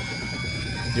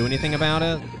do anything about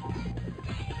it.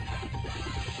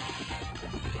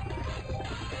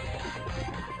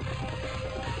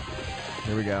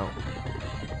 Here we go.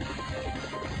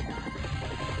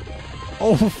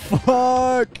 Oh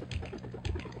fuck!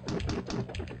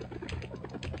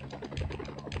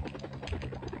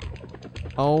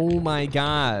 Oh my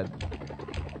god.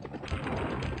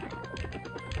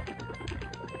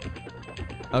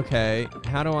 Okay,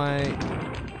 how do I...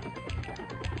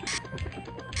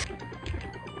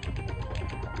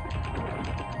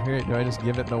 Here, do I just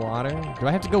give it the water? Do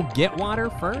I have to go get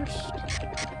water first?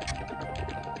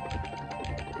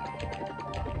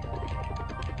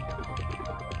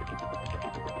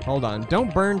 Hold on,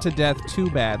 don't burn to death too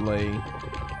badly.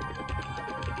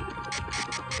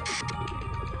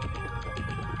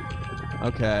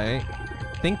 Okay,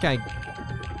 think I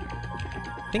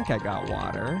got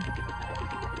water.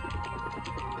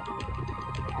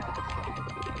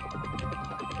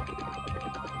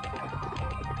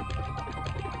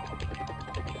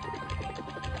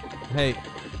 Hey,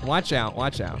 watch out,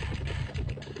 watch out.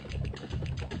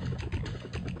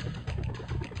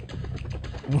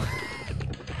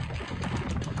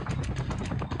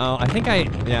 Oh, I think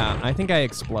I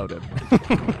exploded.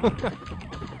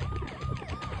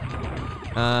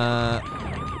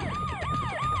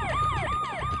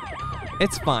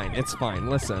 It's fine.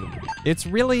 Listen, it's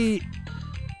really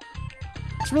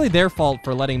their fault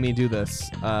for letting me do this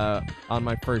on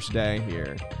my first day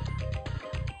here.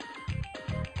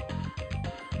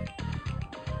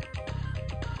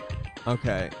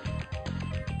 Okay.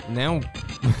 Now...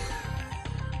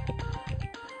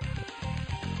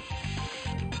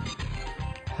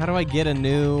 How do I get a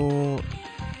new...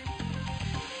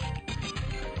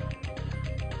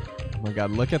 Oh my god,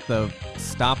 look at the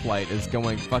stoplight is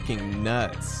going fucking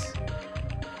nuts.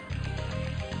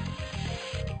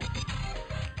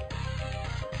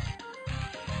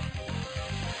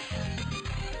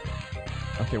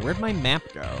 Okay, where'd my map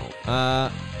go?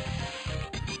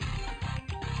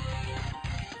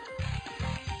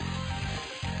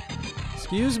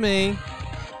 Excuse me.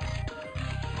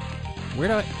 Where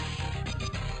do I...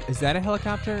 Is that a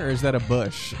helicopter or is that a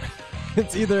bush?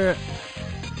 It's either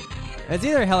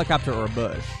a helicopter or a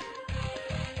bush.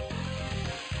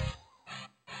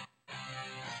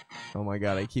 Oh my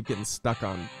god, I keep getting stuck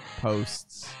on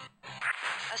posts.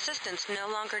 Assistance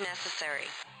no longer necessary.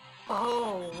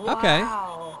 Oh, wow. Okay.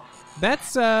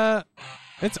 That's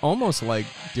it's almost like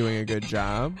doing a good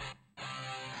job.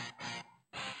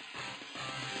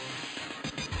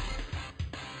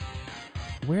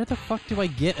 Where the fuck do I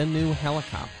get a new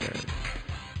helicopter?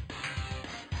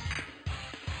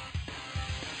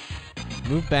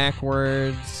 Move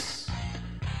backwards.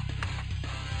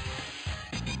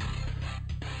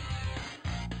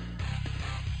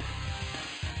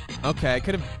 Okay, I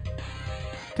could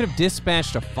have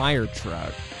dispatched a fire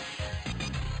truck.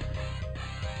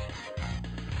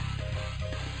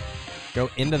 Go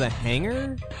into the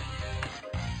hangar?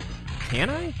 Can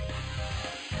I?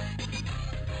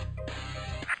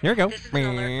 Here we go. This is an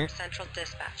alert from Central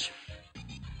Dispatch.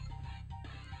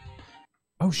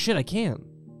 Oh shit, I can.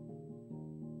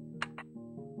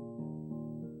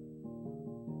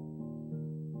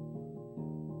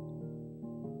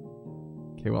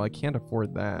 Okay, well I can't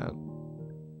afford that.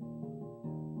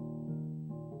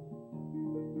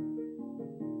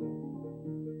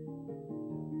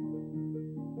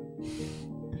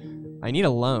 I need a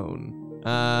loan.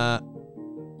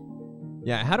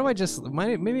 Yeah, how do I just...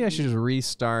 maybe I should just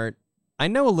restart. I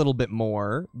know a little bit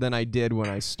more than I did when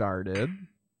I started.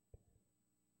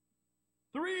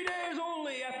 3 days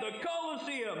only at the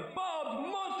Coliseum. Bob's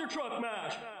Monster Truck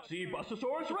Mash. See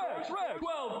Bustosaurus Rex.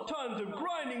 12 tons of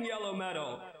grinding yellow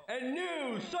metal. And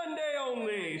new Sunday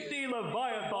only. See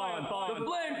Leviathan. The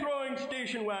flame-throwing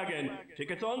station wagon.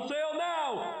 Tickets on sale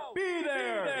now. Be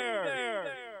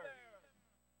there.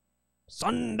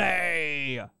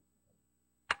 Sunday!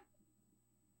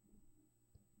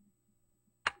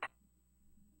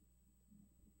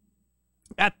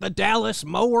 At the Dallas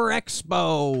Mower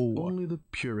Expo! Only the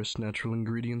purest natural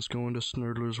ingredients go into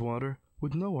Snurdler's water,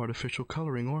 with no artificial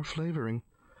coloring or flavoring.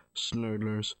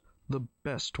 Snurdler's, the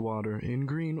best water in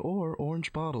green or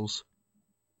orange bottles.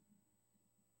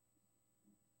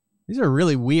 These are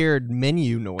really weird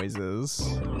menu noises.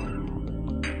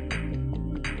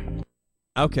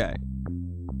 Okay.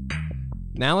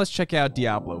 Now let's check out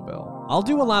Diabloville. I'll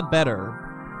do a lot better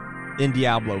in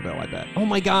Diabloville, I bet. Oh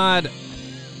my god!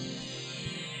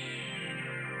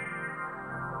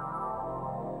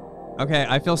 Okay,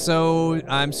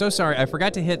 I'm so sorry. I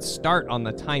forgot to hit start on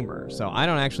the timer, so I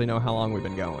don't actually know how long we've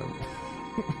been going.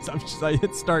 So I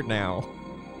hit start now.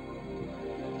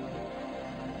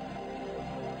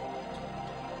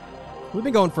 We've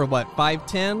been going for what,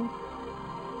 5:10?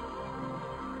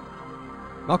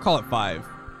 I'll call it 5.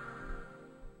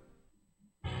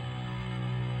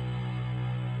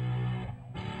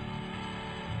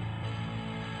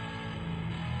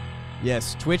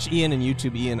 Yes, Twitch Ian and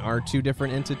YouTube Ian are 2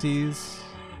 different entities.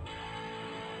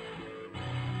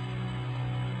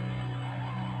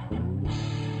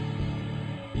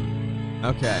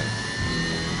 Okay.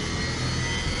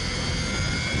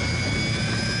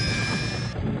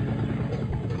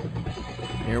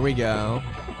 Here we go.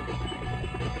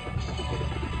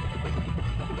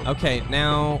 Okay,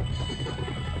 now...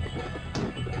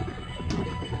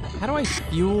 how do I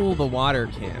fuel the water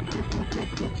cannon?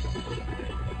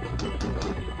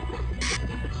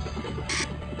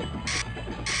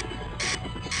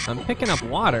 I'm picking up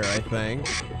water, I think.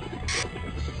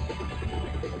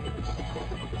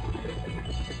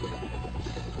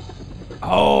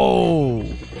 Oh!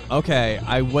 Okay,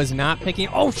 I was not picking...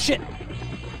 oh, shit!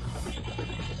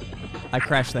 I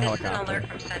crashed the helicopter. This is an alert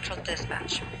from Central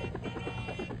Dispatch.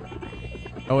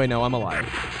 Oh, wait, no, I'm alive.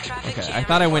 Traffic Okay, jam I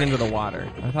thought I went reported.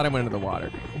 into the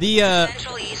water. The,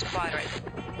 Central East Quadrant.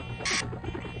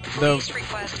 the Please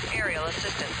request aerial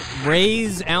assistance.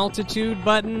 raise altitude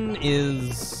button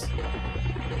is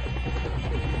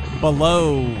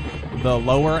below the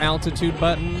lower altitude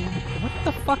button. What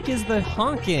the fuck is the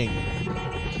honking?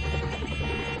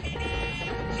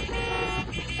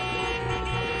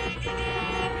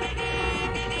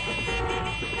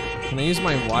 Can I use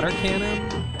my water cannon?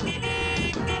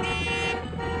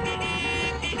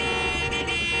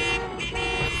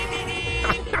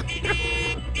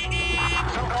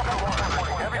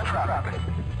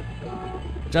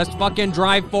 Just fucking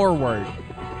drive forward.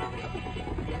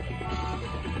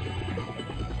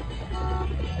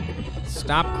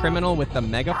 Stop criminal with the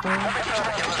megaphone?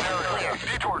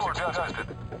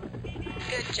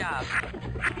 Good job.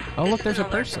 Oh, look, This there's is a an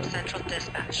alert person. from Central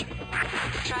Dispatch.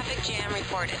 Traffic jam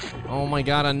reported. Oh my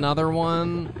god, another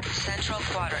one. Central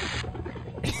Quadrant.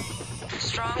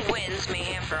 Strong winds may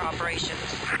hamper operations.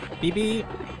 Beep beep.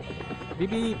 Beep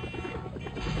beep.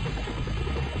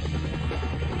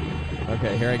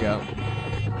 Okay, here I go.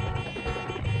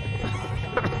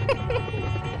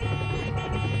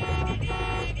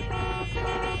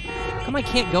 How come I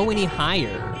can't go any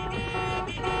higher?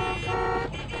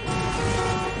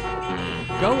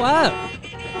 Go up!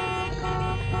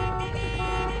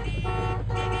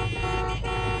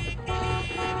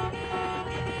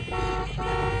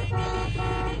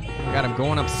 Oh my god, I'm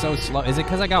going up so slow. Is it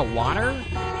because I got water?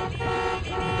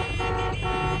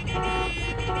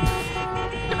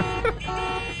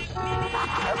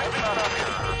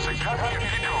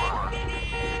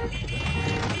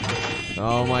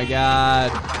 Oh my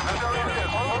god.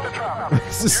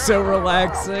 This is so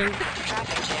relaxing.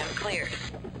 Traffic jam cleared.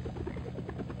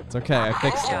 It's okay, I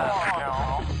fixed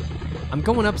it. I'm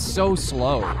going up so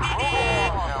slow.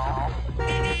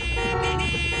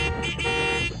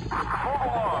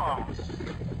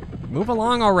 Move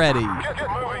along already. Get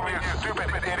moving, you stupid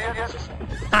idiot.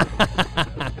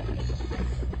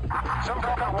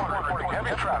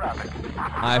 Heavy traffic.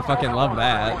 I fucking love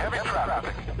that. Heavy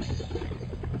traffic.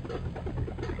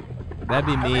 That'd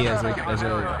be me as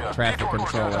a traffic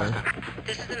controller.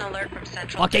 This is an alert from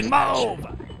Central. Fucking move!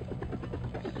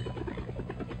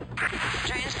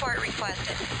 Transport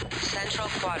requested. Central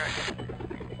Quadrant.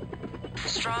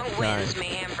 Strong winds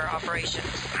may hamper operations.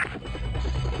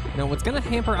 No, what's gonna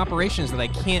hamper operations is that I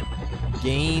can't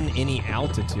gain any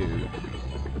altitude.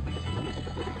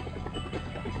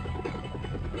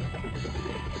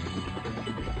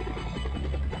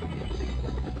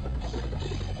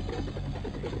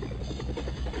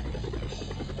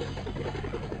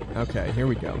 Okay, here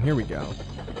we go. Here we go.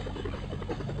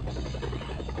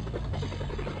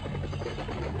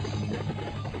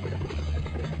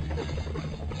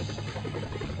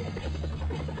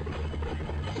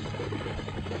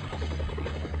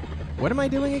 What am I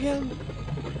doing again?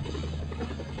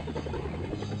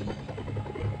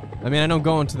 I mean, I know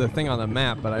going to the thing on the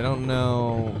map, but I don't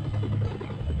know.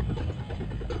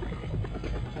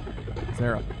 Is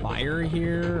there a fire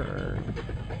here, or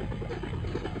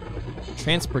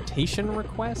transportation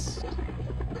request?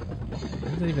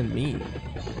 What does that even mean?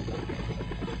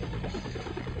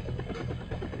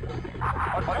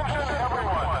 Attention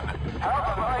everyone.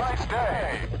 Have a nice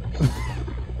day.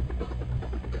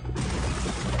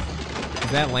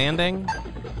 Is that landing?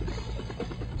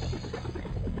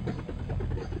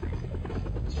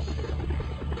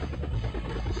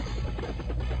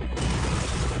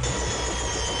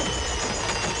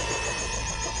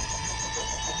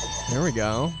 There we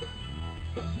go.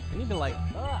 I need to like.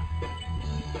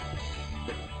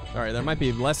 Sorry, there might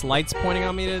be less lights pointing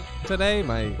on me today.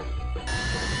 My.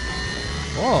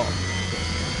 Oh.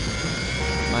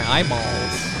 My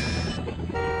eyeballs.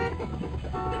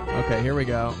 Okay, here we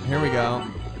go. Here we go.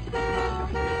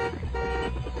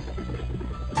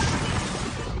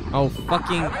 Oh,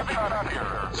 fucking.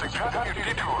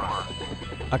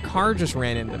 A car just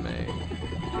ran into me.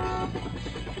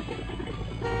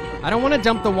 I don't want to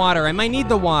dump the water. I might need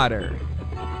the water.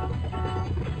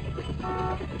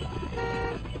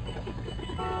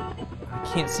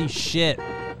 I can't see shit.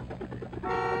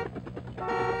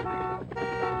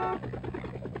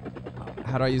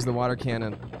 How do I use the water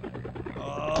cannon?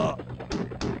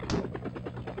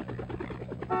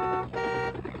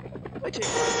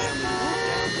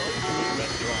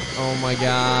 Oh my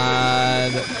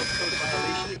god.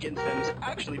 Violation against them has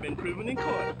actually been proven in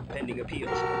court, pending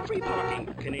appeals. Free parking.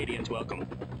 Canadians welcome.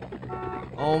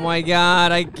 Oh my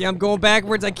god, I'm going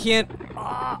backwards. I can't.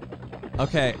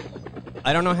 Okay.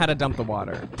 I don't know how to dump the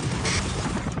water.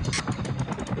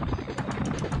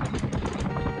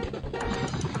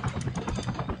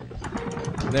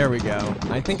 There we go.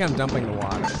 I think I'm dumping the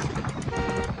water.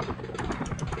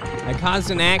 I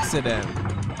caused an accident.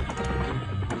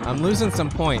 I'm losing some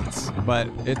points, but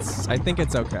I think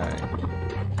it's okay.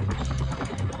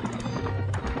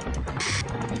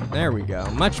 There we go.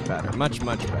 Much better. Much,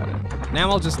 much better. Now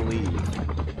I'll just leave.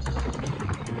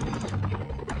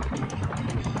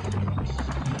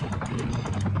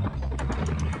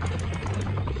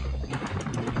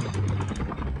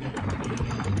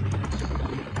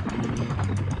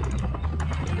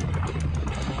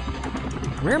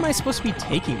 Where am I supposed to be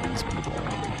taking these people?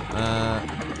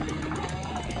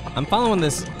 I'm following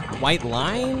this white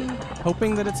line,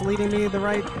 hoping that it's leading me the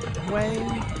right way.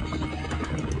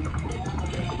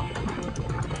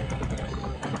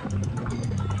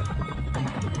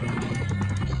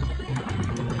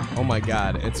 Oh my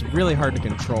god, it's really hard to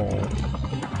control.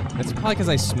 It's probably because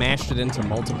I smashed it into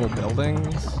multiple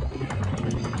buildings.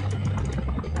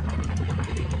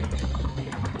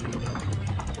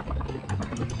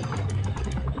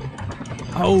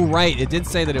 Oh, right. It did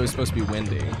say that it was supposed to be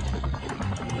windy.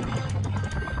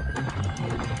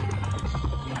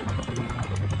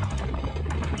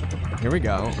 Here we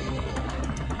go.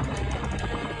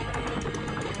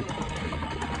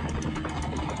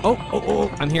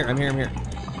 Oh, I'm here.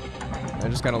 I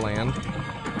just gotta land.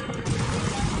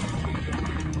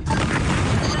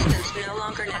 Assistance no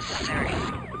longer necessary.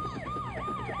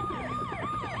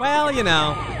 Well, you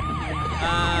know.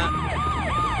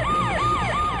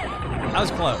 I was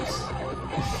close.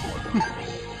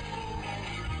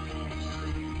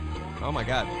 Oh my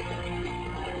god.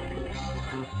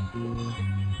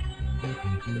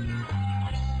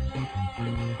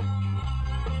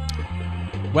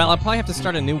 Well, I'll probably have to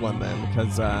start a new one then,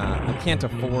 because I can't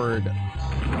afford...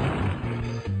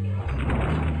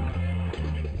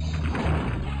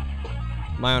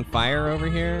 Am I on fire over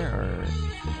here, or...?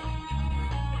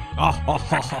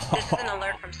 This is an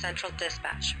alert from Central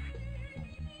Dispatch.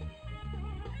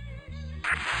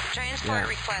 Transport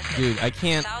requested. Dude, I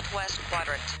can't... Southwest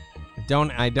quadrant.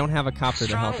 I don't have a copter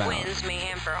to help out. Strong winds may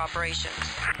hamper operations.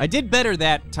 I did better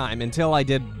that time until I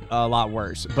did a lot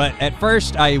worse. But at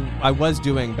first, I was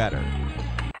doing better.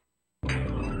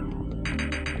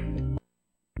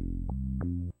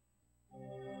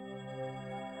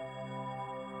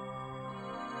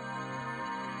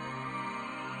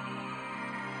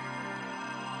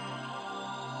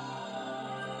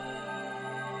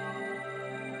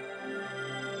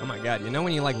 Oh my god, you know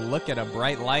when you like look at a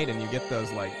bright light and you get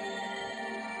those like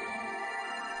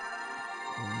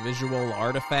visual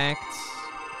artifacts?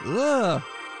 Ugh.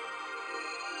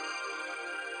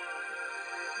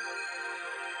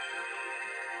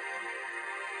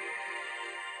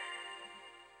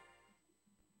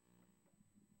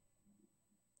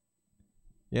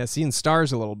 Yeah, seeing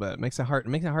stars a little bit makes it hard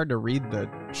to read the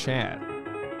chat.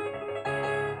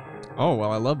 Oh,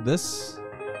 well, I love this.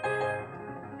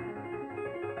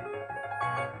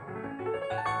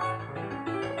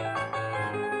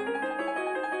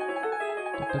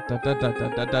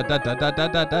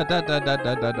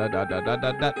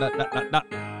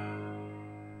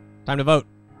 Time to vote.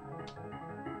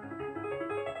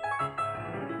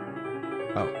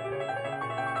 Oh.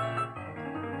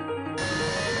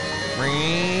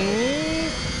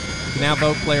 You can now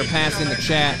vote player pass in the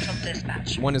chat.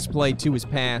 1 is play, 2 is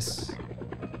pass.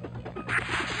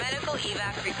 Medical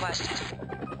evac requested.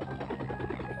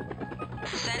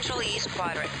 Central East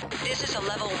Quadrant. This is a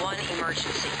level 1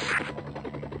 emergency.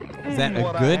 Is that a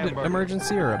good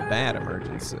emergency or a bad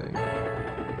emergency?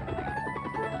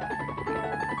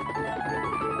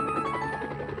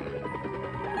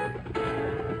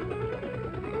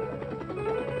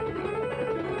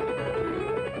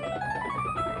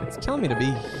 It's telling me to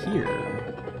be here.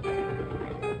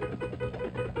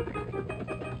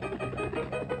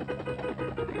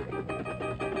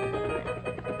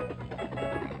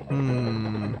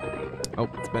 Oh,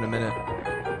 it's been a minute.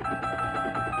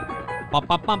 Bump,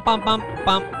 bump, bump, bump, bump,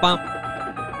 bump, bump.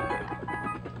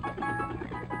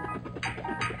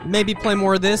 Maybe play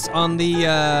more of this on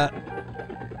the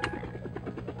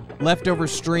leftover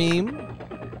stream.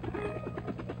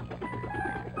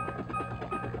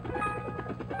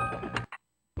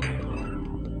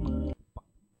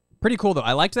 Pretty cool though.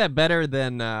 I liked that better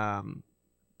than I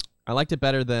liked it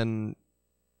better than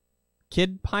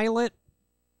Kid Pilot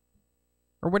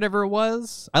or whatever it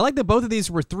was. I like that both of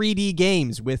these were 3D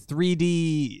games with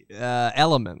 3D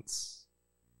elements.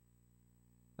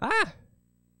 Ah!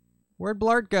 Where'd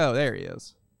Blart go? There he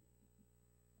is.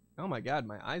 Oh my god,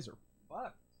 my eyes are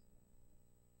fucked.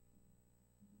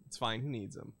 It's fine, who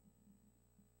needs them?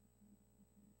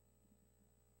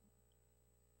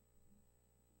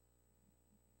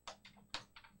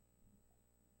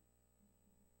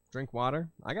 Drink water?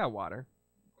 I got water.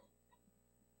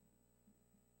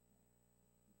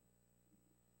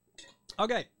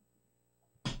 Okay.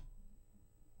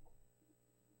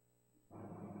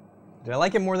 Did I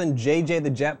like it more than JJ the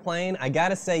Jet Plane? I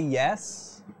gotta say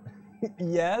yes.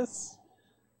 Yes.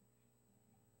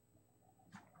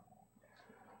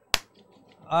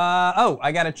 Oh,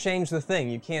 I gotta change the thing.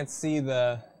 You can't see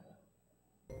the...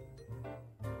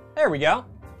 There we go.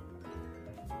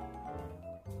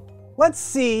 Let's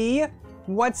see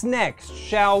what's next,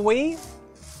 shall we?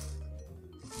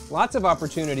 Lots of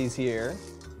opportunities here.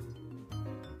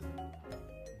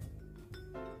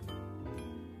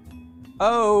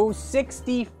 Oh,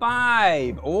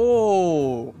 65.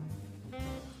 Oh.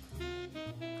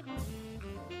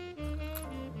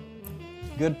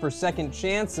 Good for second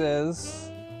chances.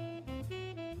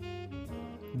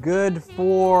 Good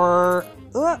for...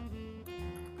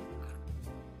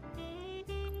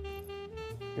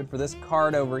 Good for this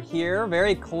card over here.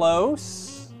 Very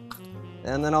close.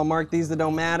 And then I'll mark these that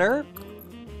don't matter.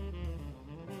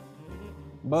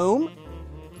 Boom.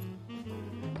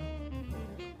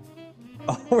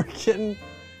 Oh, we're getting...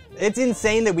 It's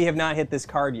insane that we have not hit this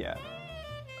card yet.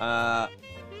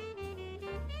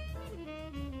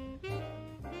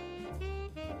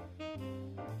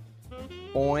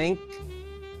 Boink.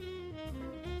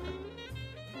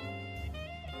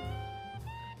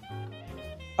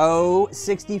 Oh,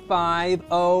 65,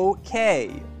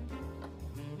 okay.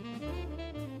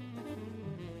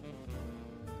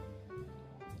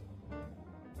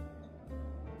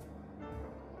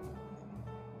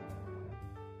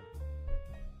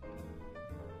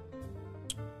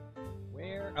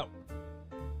 Where? Oh.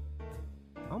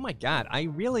 Oh my god,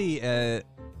 I'm really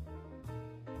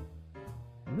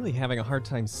having a hard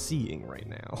time seeing right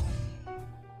now.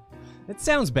 It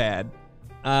sounds bad,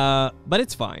 but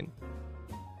it's fine.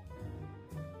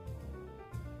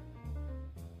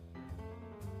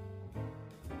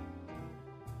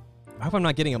 I hope I'm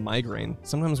not getting a migraine.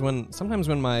 Sometimes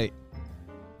when my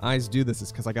eyes do this,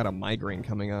 it's because I got a migraine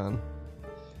coming on.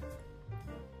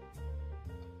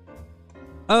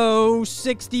 Oh,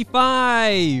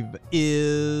 65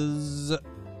 is...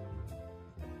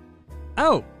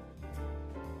 Oh!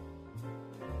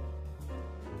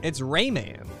 It's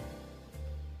Rayman.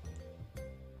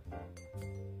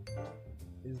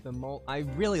 Is the mole... I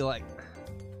really like...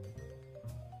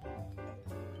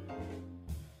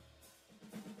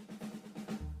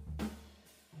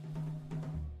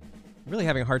 Really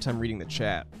having a hard time reading the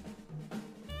chat.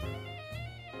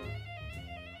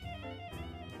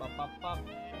 Bop, bop, bop.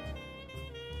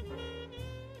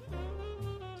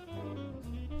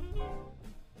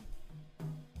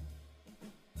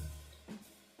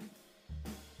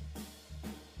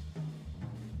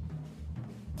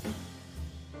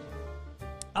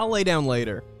 I'll lay down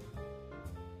later.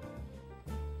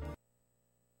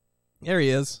 There he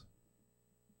is.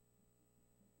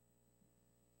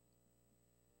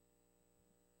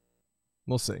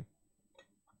 We'll see.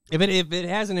 If it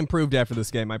hasn't improved after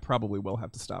this game, I probably will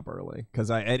have to stop early because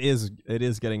it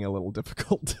is getting a little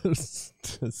difficult to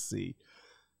see.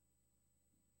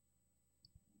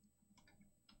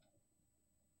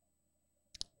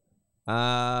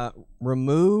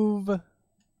 Remove.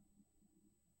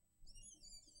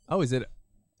 Oh, is it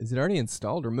already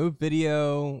installed? Remove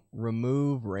video.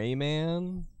 Remove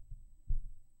Rayman.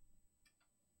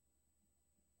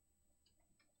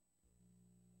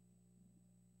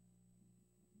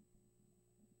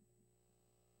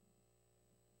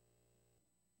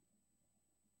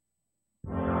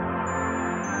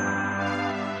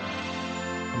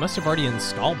 I must have already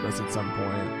installed this at some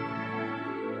point.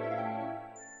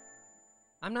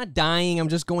 I'm not dying, I'm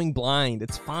just going blind.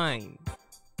 It's fine.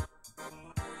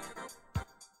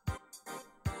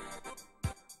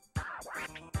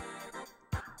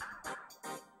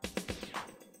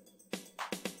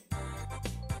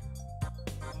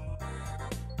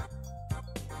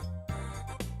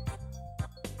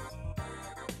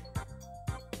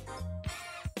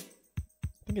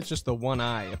 I think it's just the one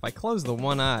eye. If I close the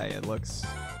one eye, it looks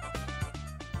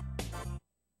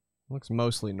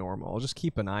mostly normal. I'll just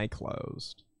keep an eye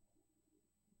closed.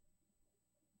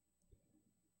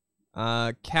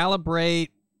 Calibrate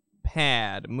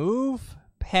pad. Move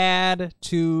pad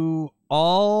to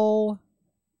all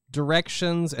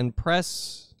directions and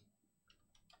press...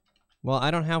 Well, I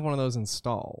don't have one of those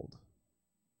installed.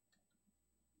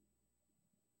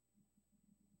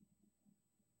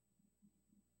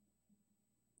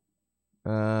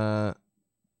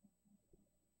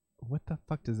 What the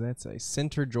fuck does that say?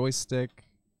 Center joystick.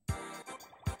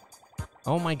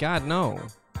 Oh my god, no.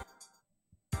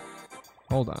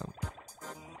 Hold on.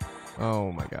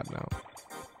 Oh my god, no.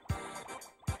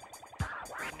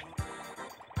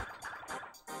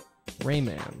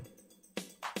 Rayman.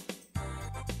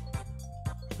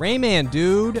 Rayman,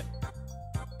 dude!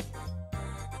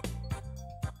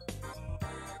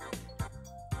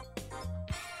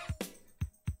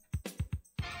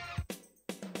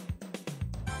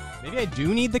 Maybe I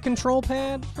do need the control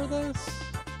pad for this?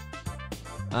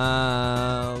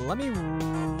 Let me...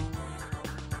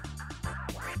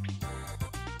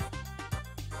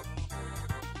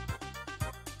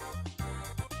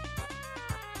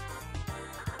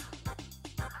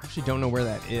 Actually don't know where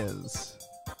that is.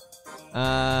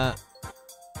 Let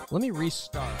me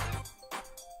restart.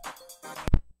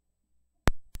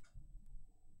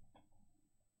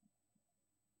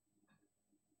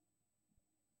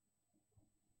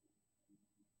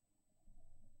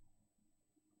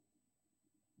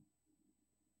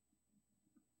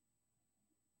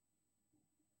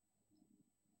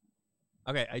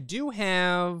 Okay, I do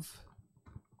have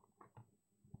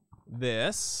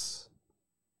this.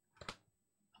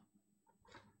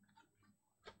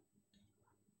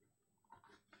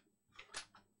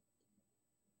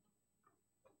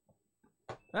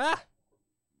 Ah!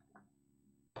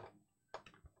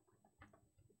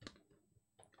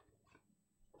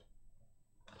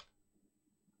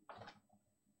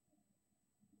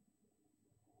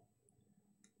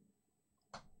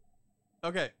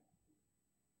 Okay.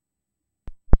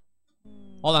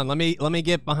 Hold on, let me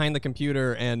get behind the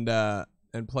computer and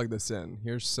plug this in.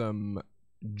 Here's some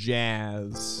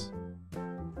jazz.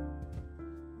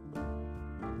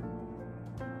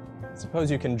 Suppose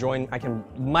you can join. I can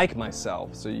mic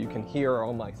myself so you can hear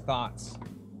all my thoughts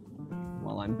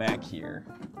while I'm back here.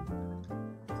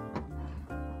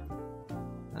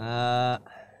 I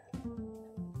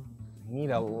need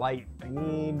a light. I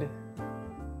need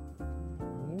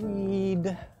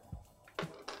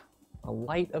a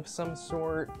light of some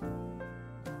sort.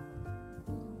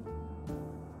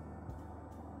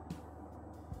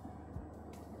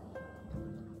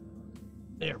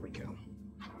 There we go.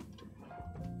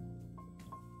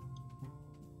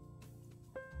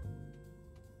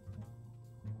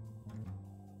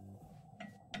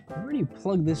 Where do you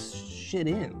plug this shit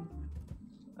in?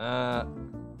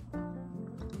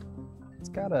 It's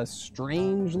got a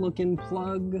strange looking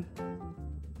plug.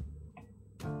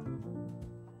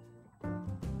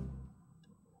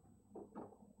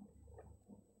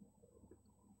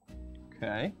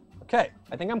 Okay,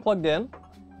 I think I'm plugged in.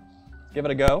 Let's give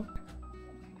it a go.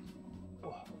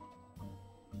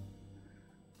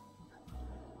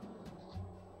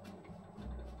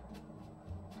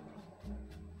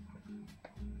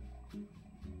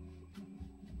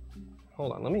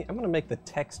 Hold on, I'm gonna make the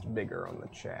text bigger on the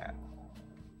chat.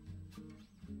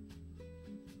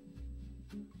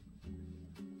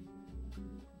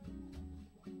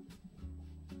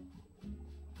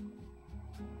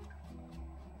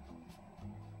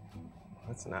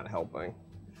 That's not helping.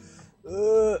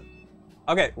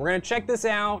 Okay, we're gonna check this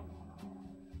out.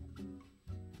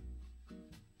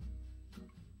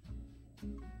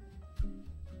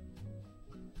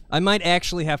 I might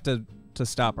actually have to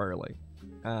stop early.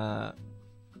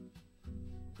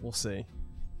 We'll see.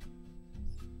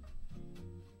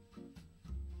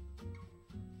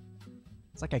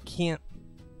 It's like I can't.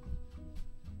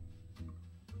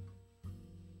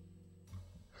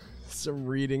 Some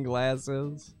reading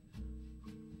glasses.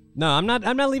 No, I'm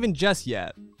not leaving just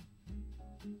yet.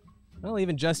 I'm not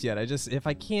leaving just yet. If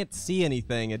I can't see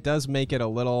anything, it does make it a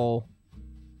little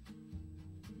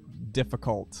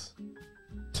difficult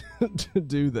to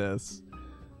do this.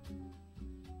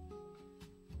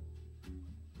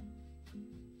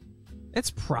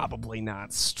 It's probably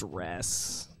not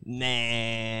stress.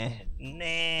 Nah.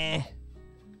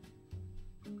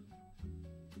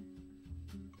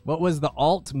 What was the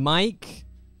alt mic?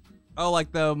 Oh,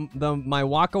 like my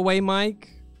walkaway mic?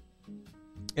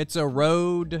 It's a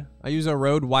Rode. I use a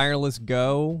Rode Wireless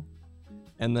Go,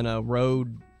 and then a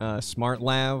Rode Smart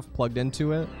Lav plugged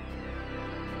into it.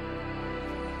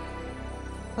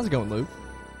 How's it going, Luke?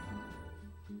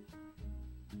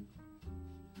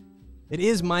 It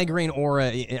is migraine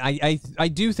aura. I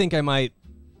do think I might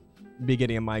be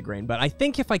getting a migraine, but I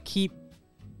think if I keep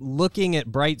looking at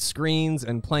bright screens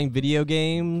and playing video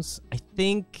games, I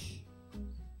think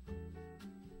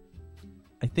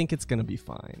it's gonna be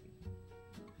fine.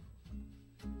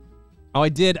 Oh, I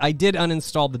did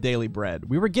uninstall the daily bread.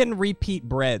 We were getting repeat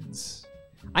breads.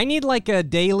 I need like a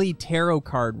daily tarot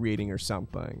card reading or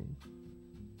something.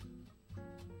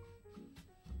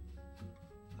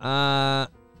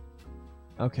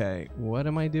 Okay, what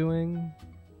am I doing?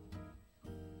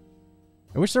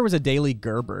 I wish there was a daily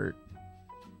Gerbert.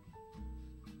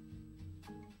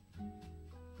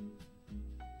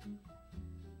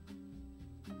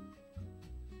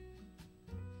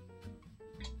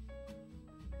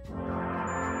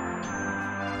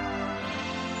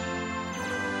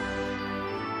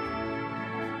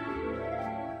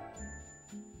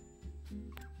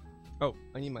 Oh,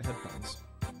 I need my headphones.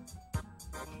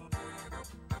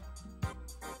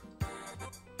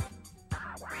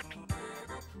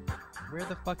 Where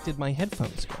the fuck did my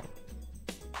headphones go?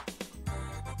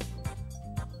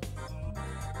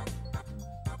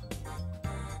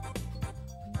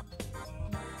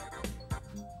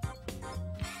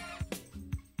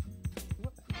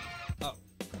 Oh.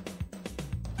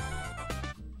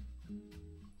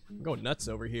 I'm going nuts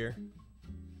over here.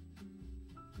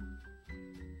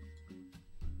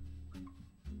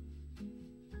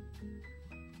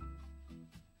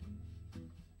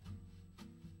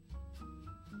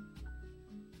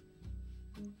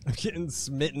 I'm getting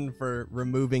smitten for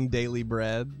removing daily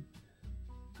bread.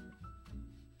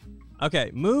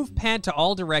 Okay, move pad to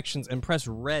all directions and press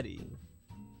ready.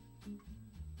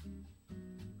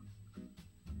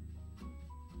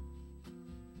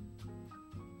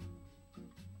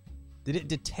 Did it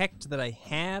detect that I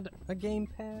had a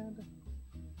gamepad?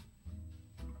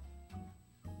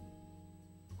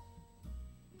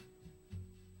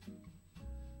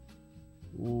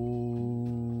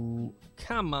 Ooh,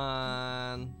 come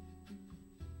on.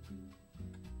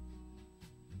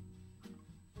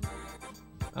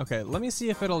 Okay, let me see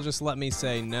if it'll just let me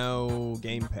say no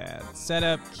gamepad. Set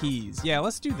up keys. Yeah,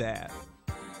 let's do that.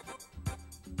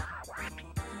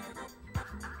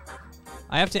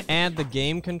 I have to add the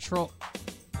game control.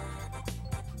 I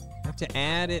have to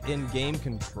add it in game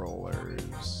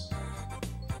controllers.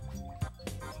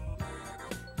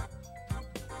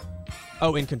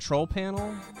 Oh, in control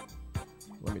panel?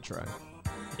 Let me try.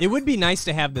 It would be nice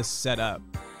to have this set up.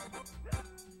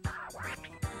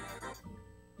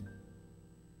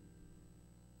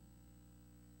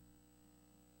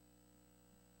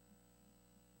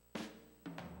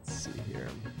 Let's see here.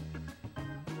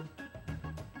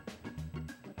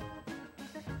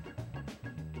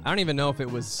 I don't even know if it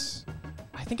was...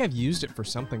 I think I've used it for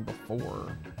something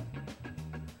before.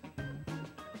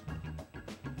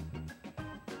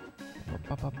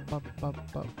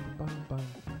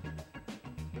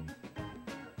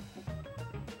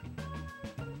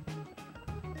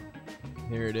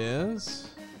 Here it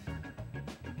is.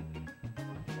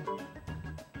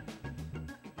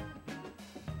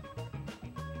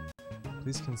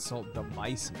 Please consult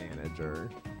device manager.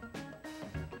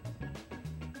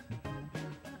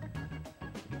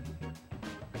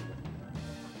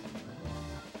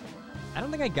 I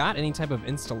don't think I got any type of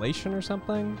installation or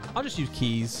something. I'll just use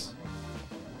keys.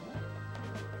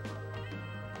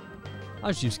 I'll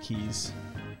just use keys.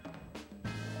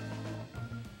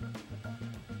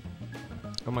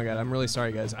 Oh my god, I'm really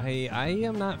sorry, guys. I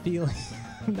am not feeling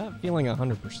I'm not feeling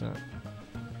 100%.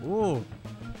 Ooh.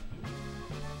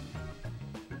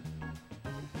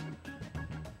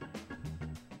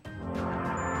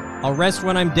 I'll rest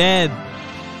when I'm dead.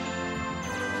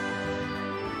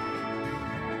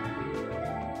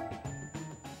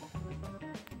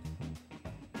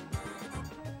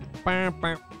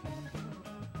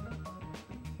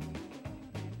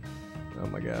 Oh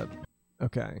my god.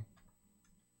 Okay.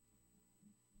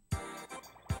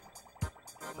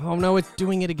 Oh no, it's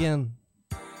doing it again.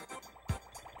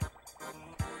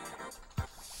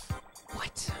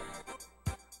 What?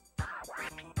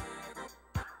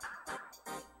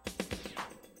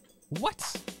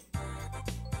 What?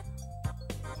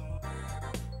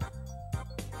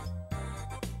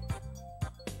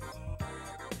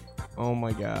 Oh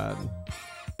my god.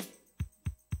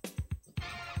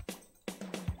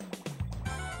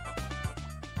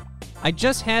 I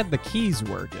just had the keys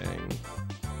working.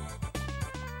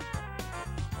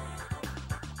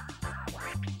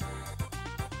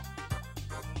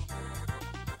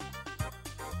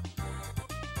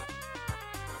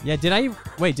 Yeah, did I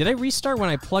restart when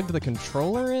I plugged the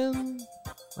controller in?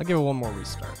 I'll give it one more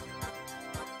restart.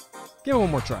 Give it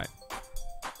one more try.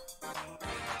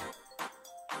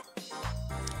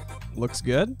 Looks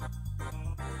good.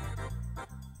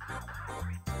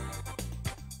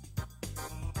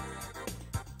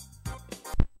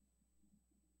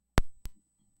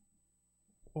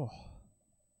 Oh.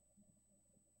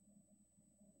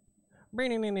 We're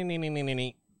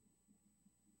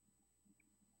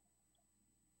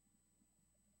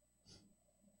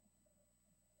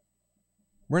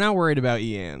not worried about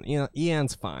Ian. You know,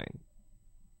 Ian's fine.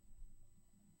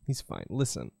 He's fine.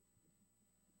 Listen.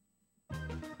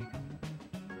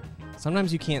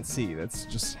 Sometimes you can't see. That's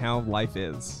just how life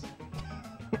is.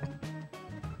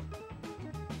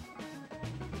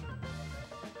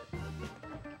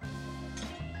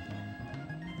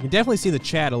 You can definitely see the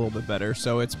chat a little bit better,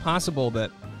 so it's possible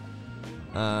that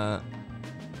the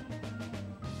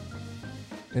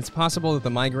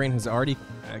migraine has already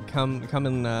come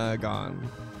and gone.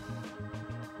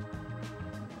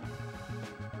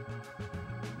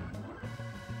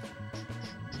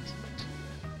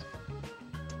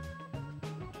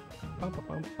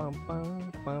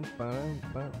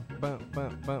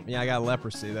 Yeah, I got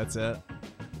leprosy. That's it.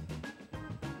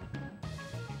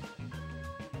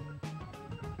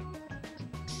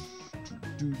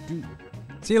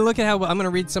 See, look at how I'm going to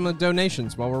read some of the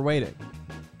donations while we're waiting.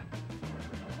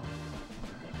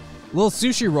 Little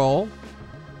sushi roll.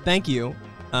 Thank you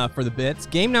for the bits.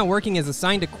 Game not working is a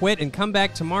sign to quit and come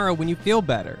back tomorrow when you feel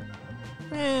better.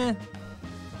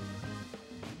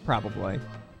 Probably.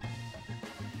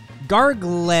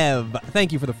 Garglev,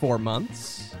 thank you for the 4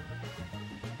 months.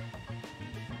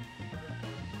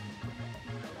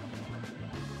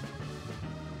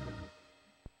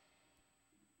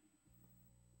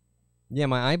 Yeah,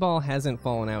 my eyeball hasn't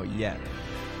fallen out yet.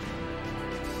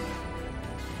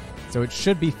 So it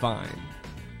should be fine.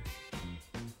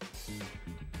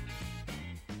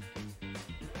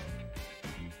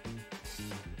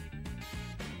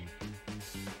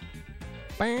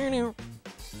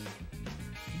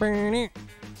 Burn it.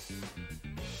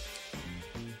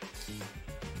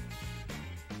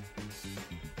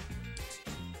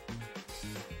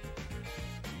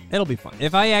 It'll be fine.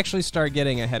 If I actually start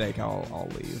getting a headache, I'll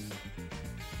leave.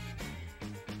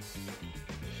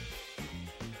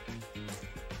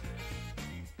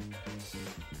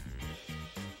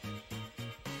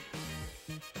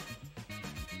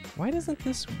 Why doesn't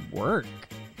this work?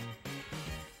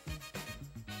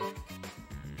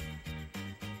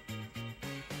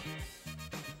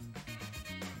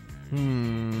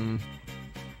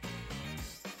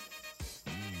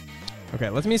 Okay,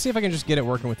 let me see if I can just get it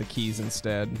working with the keys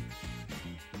instead.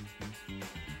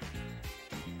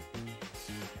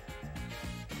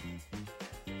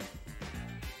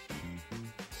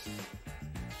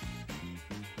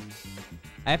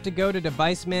 I have to go to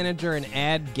Device Manager and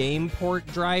add game port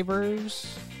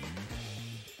drivers.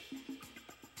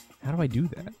 How do I do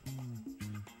that?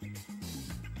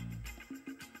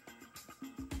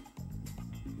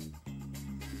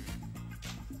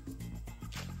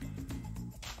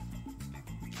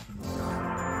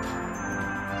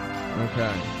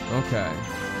 Okay.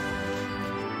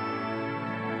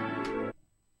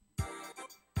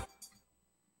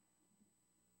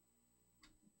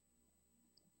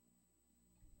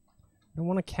 I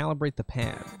want to calibrate the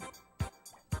pad.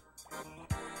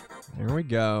 There we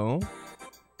go.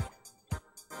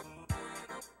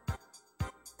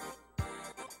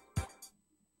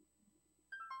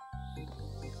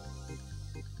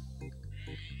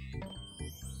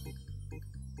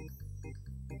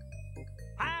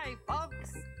 Hi,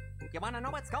 folks! You want to know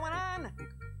what's going on?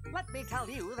 Let me tell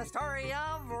you the story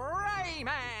of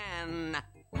Rayman!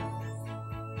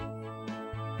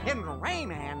 In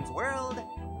Rayman's world,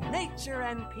 nature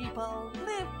and people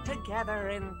live together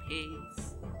in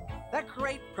peace. The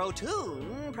Great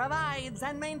Protoon provides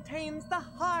and maintains the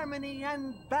harmony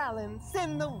and balance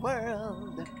in the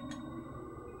world.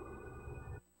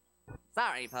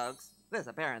 Sorry, folks. This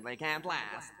apparently can't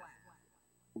last.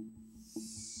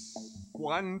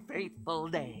 One fateful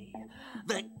day,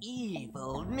 the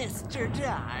evil Mr.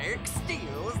 Dark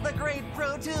steals the Great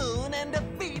Protoon and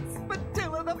defeats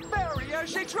Spatula the Fairy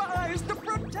as she tries to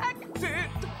protect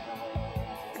it.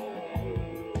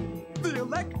 The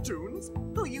Electoons,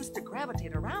 who used to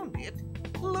gravitate around it,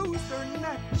 lose their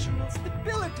natural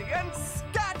stability and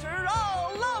scatter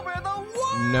all over the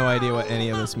world. No idea what any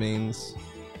of this means.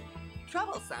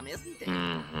 Troublesome, isn't it?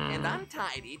 And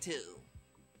untidy, too.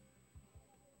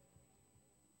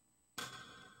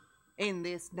 In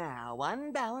this now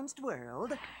unbalanced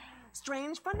world,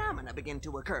 strange phenomena begin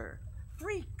to occur.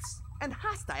 Freaks and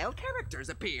hostile characters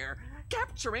appear,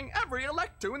 capturing every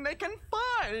Electoon they can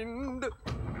find.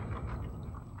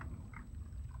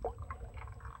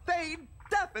 They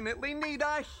definitely need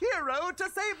a hero to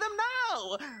save them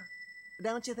now!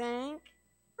 Don't you think?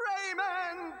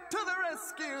 Rayman to the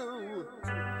rescue!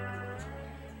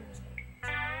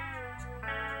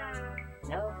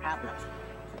 No problem.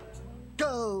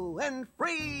 Go and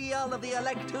free all of the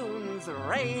Electoons,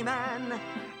 Rayman,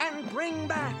 and bring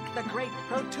back the Great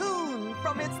Protoon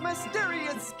from its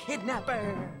mysterious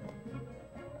kidnapper.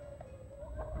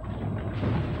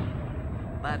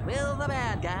 But will the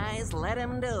bad guys let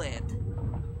him do it?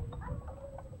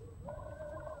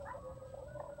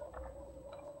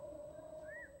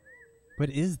 What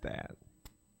is that?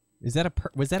 Is that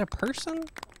was that a person?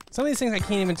 Some of these things I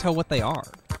can't even tell what they are.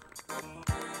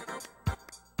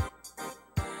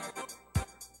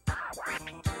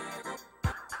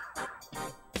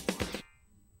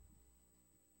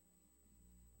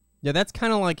 Yeah, that's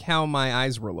kind of like how my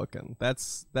eyes were looking.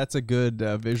 That's a good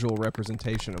visual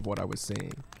representation of what I was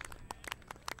seeing.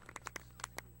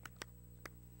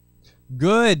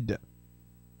 Good.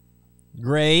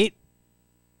 Great.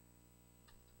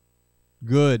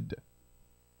 Good.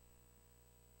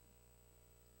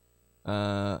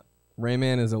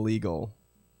 Rayman is illegal.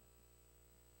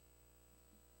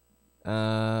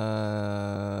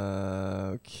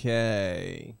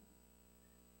 Okay.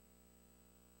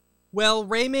 Well,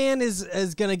 Rayman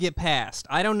is gonna get passed.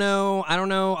 I don't know. I'm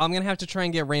gonna have to try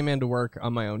and get Rayman to work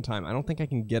on my own time. I don't think I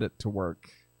can get it to work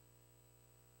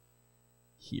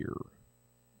here.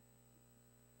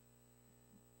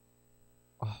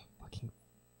 Oh, fucking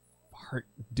fart,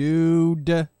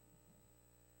 dude.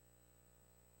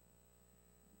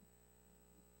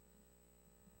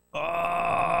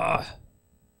 Ugh.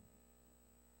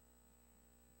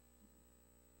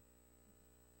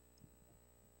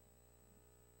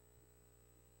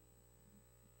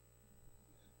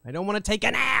 I don't want to take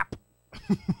a nap.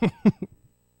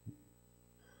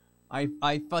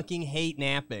 I fucking hate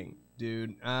napping,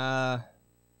 dude.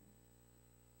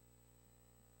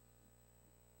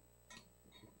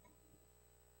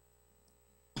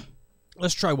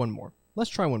 Let's try one more. Let's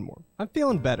try one more. I'm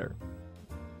feeling better.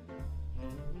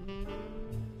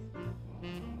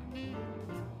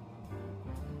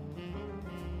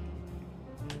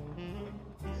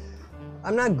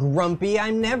 I'm not grumpy.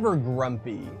 I'm never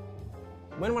grumpy.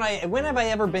 When have I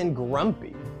ever been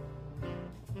grumpy?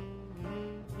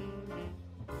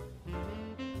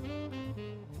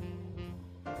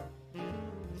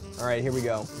 All right, here we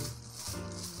go.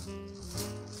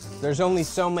 There's only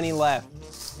so many left.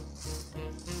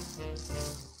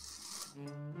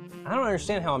 I don't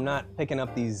understand how I'm not picking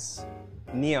up these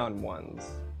neon ones.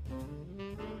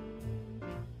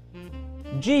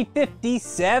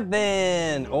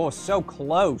 G57! Oh, so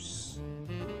close.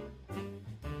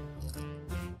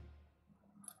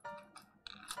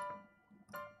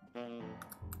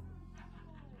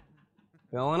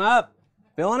 Filling up.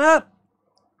 Filling up.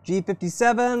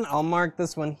 G57. I'll mark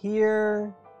this one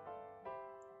here.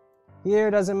 Here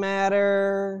doesn't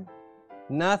matter.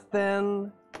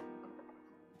 Nothing.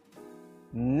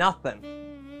 Nothing.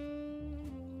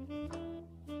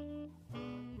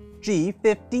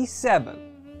 G57.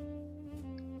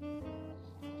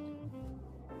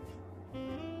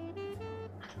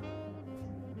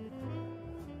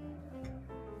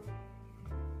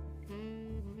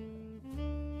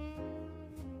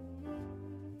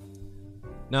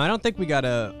 No, I don't think we got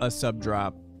a sub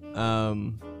drop.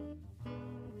 You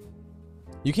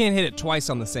can't hit it twice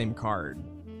on the same card.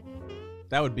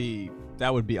 That would be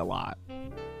a lot.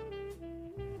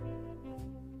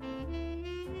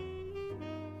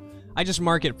 I just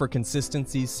mark it for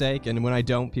consistency's sake, and when I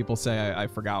don't, people say I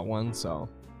forgot one, so.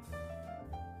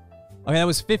 Okay, that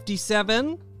was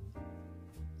 57.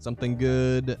 Something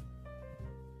good.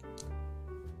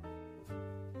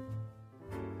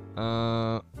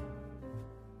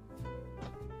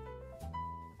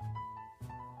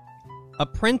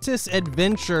 Apprentice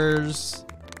Adventures,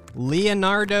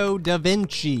 Leonardo da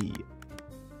Vinci.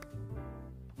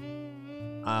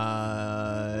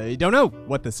 I don't know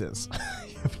what this is. I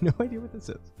have no idea what this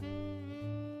is.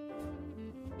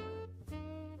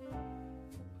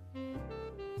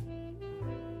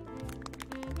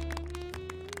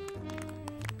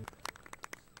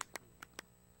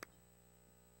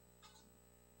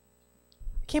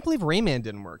 I can't believe Rayman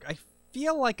didn't work. I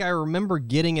feel like I remember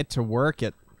getting it to work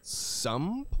at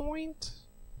some point.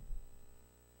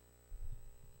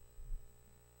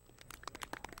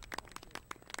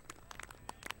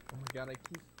 Oh my god, I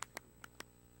keep...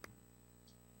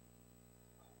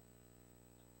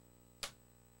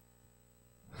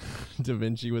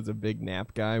 DaVinci was a big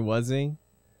nap guy, was he?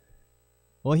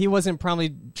 Well, he wasn't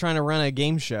probably trying to run a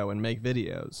game show and make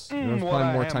videos. There was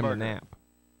probably more time to nap.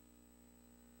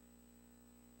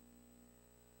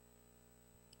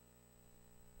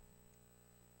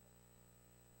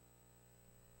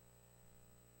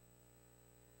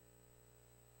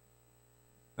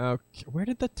 Okay, where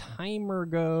did the timer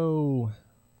go?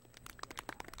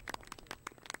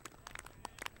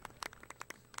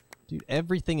 Dude,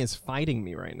 everything is fighting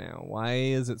me right now. Why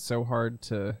is it so hard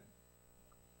to...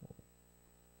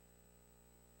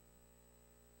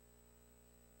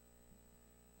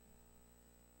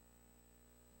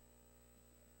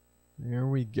 There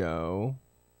we go.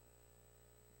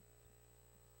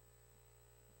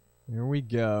 There we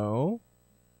go.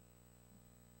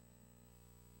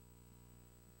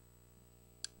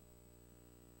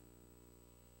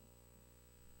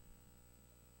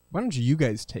 Why don't you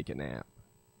guys take a nap?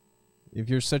 If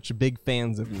you're such big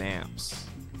fans of naps.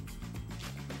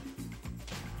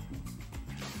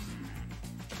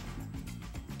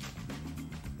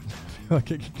 I feel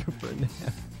like I could go for a nap.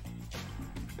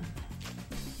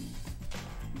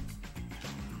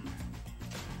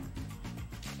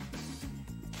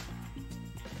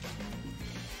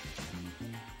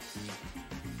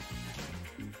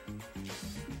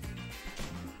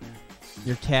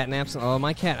 Your cat naps? Oh,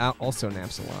 my cat also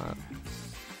naps a lot.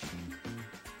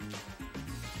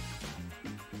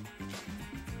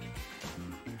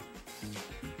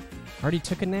 Already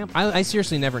took a nap? I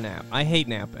seriously never nap. I hate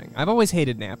napping. I've always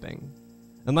hated napping.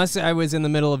 Unless I was in the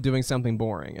middle of doing something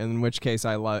boring, in which case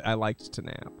I liked to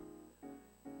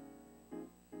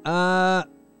nap.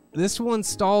 This will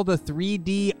install the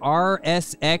 3D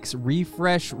RSX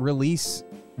refresh release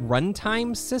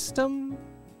runtime system?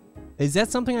 Is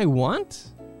that something I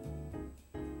want?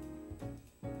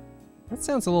 That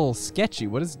sounds a little sketchy.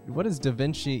 What is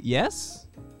DaVinci? Yes?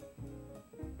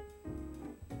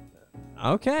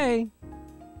 Okay.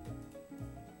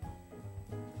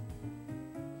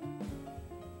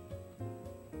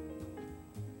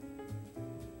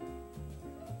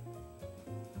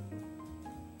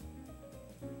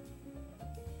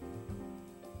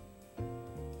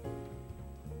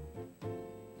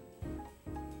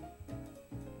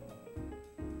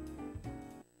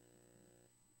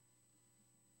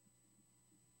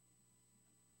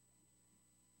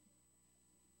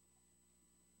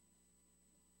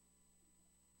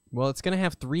 Well, it's going to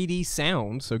have 3D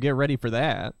sound, so get ready for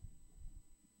that.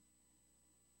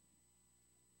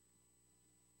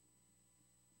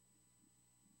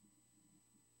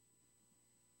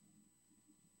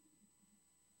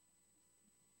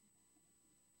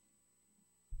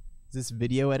 Is this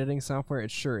video editing software?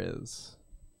 It sure is.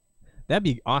 That'd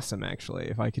be awesome, actually,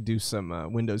 if I could do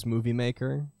some Windows Movie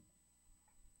Maker.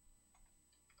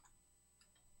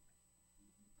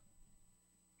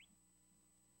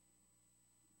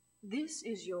 This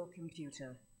is your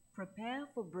computer. Prepare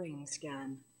for brain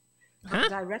scan. Look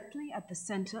directly at the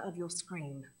center of your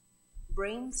screen.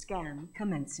 Brain scan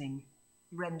commencing.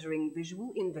 Rendering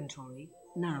visual inventory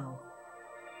now.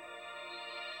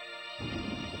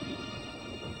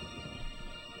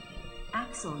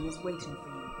 Axon is waiting for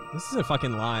you. This is a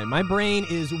fucking lie. My brain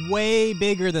is way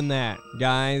bigger than that,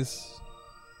 guys.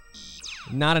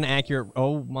 Not an accurate...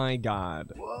 Oh, my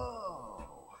God. Whoa.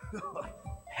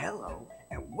 Hello,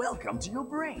 and welcome to your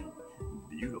brain.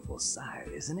 Beautiful sight,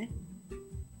 isn't it?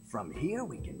 From here,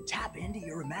 we can tap into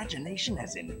your imagination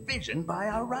as envisioned by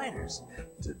our writers.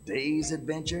 Today's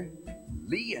adventure,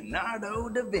 Leonardo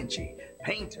da Vinci,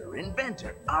 painter,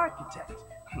 inventor, architect.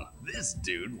 This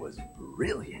dude was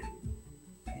brilliant.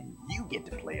 And you get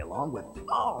to play along with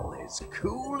all his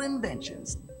cool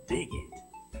inventions. Dig it.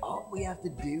 All we have to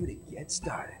do to get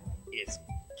started is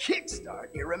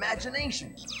kickstart your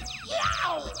imagination.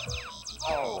 Yow!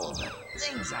 Oh, the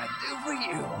things I do for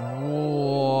you.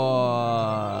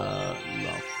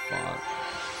 What the fuck?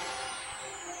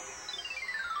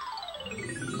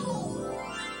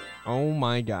 Oh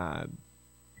my God.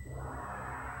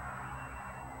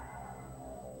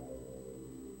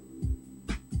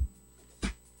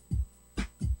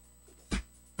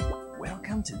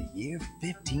 Welcome to the year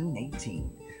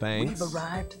 1518. Thanks. We've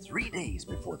arrived 3 days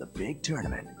before the big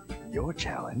tournament. Your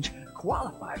challenge,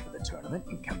 qualify for the tournament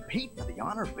and compete for the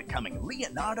honor of becoming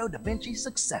Leonardo da Vinci's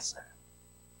successor.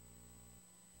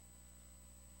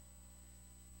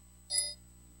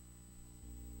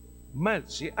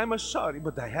 Mercy, I'm sorry,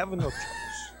 but I have no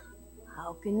choice.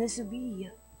 How can this be?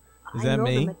 Is I that know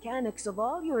me? the mechanics of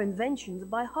all your inventions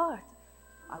by heart.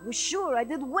 I was sure I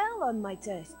did well on my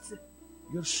tests.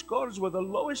 Your scores were the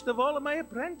lowest of all of my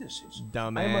apprentices.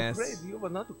 Dumbass. I'm afraid you were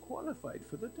not qualified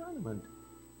for the tournament.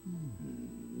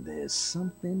 There's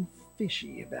something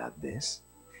fishy about this.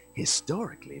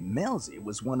 Historically, Melzi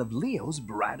was one of Leo's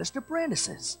brightest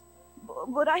apprentices.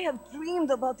 But I have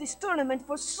dreamed about this tournament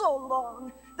for so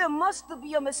long. There must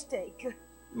be a mistake.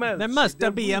 Melzi, There must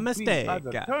there be a will mistake.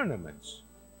 Other tournaments.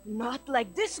 Not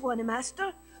like this one,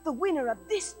 Master. The winner of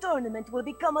this tournament will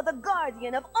become the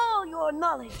guardian of all your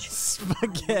knowledge.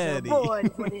 Spaghetti. I'm born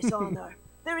for this honor.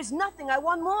 There is nothing I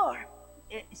want more.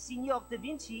 Signor Da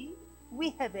Vinci,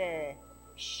 we have a...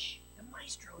 Shh, the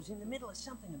maestro's in the middle of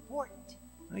something important.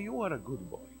 Now, you are a good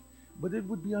boy, but it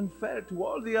would be unfair to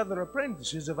all the other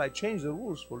apprentices if I changed the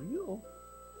rules for you.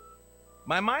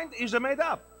 My mind is made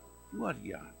up. You are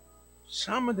young.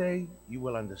 Someday you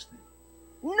will understand.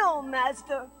 No,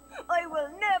 Master. I will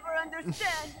never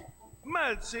understand.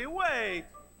 Melzi, wait!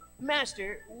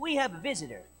 Master, we have a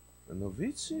visitor. A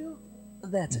novizio?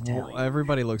 That's Italian. Well,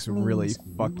 everybody looks really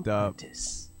fucked up.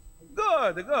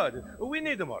 Good, good. We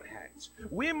need more hands.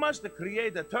 We must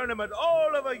create a tournament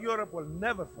all over Europe will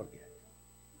never forget.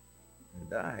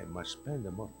 And I must spend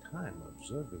more time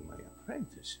observing my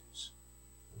apprentices.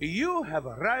 You have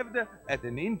arrived at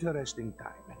an interesting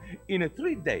time. In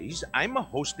 3 days, I'm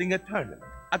hosting a tournament,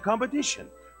 a competition,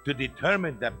 to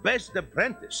determine the best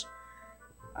apprentice.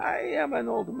 I am an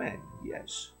old man,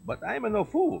 yes, but I'm no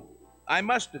fool. I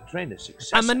must train a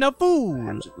successor. I'm no fool.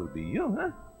 Perhaps it will be you, huh?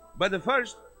 But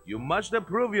first, you must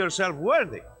prove yourself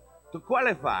worthy. To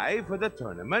qualify for the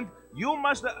tournament, you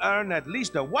must earn at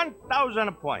least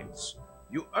 1,000 points.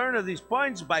 You earn these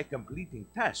points by completing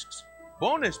tasks.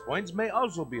 Bonus points may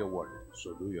also be awarded,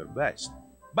 so do your best.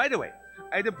 By the way,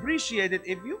 I'd appreciate it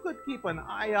if you could keep an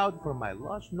eye out for my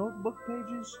lost notebook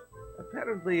pages.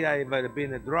 Apparently, I've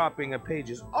been dropping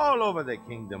pages all over the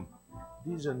kingdom.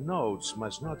 These notes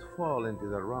must not fall into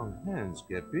the wrong hands,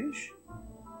 capiche?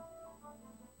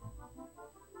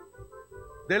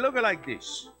 They look like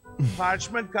this.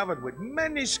 Parchment covered with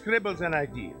many scribbles and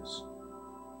ideas.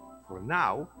 For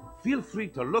now, feel free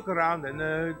to look around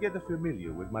and get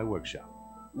familiar with my workshop.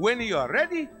 When you are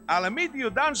ready, I'll meet you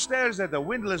downstairs at the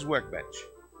windlass workbench.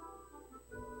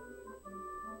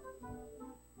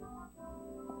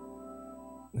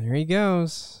 There he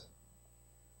goes.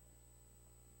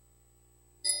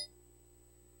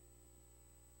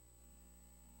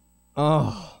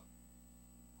 Oh.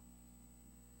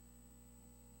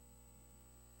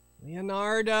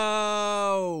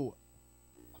 Leonardo!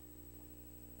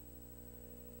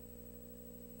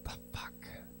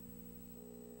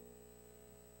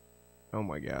 Oh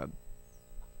my god.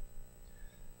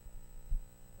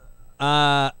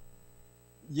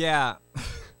 Yeah.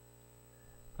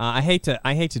 I hate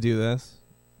to do this,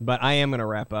 but I am gonna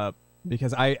wrap up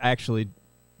because I actually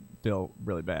feel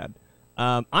really bad.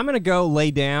 I'm gonna go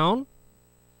lay down.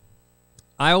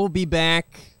 I will be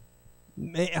back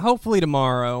hopefully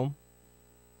tomorrow.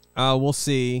 We'll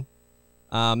see.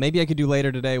 Maybe I could do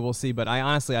later today. We'll see. But I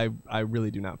honestly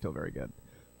really do not feel very good.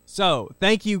 So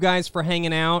thank you guys for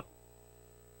hanging out.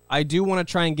 I do want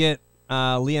to try and get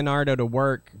Leonardo to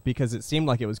work because it seemed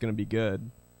like it was going to be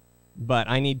good. But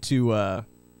I need to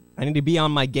be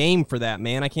on my game for that,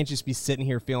 man. I can't just be sitting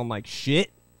here feeling like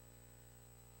shit.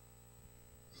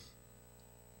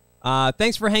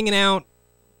 Thanks for hanging out.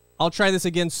 I'll try this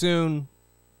again soon,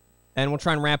 and we'll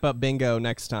try and wrap up Bingo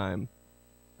next time.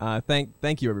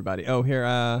 Thank you, everybody. Oh,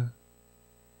 here,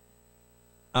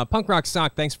 Punk Rock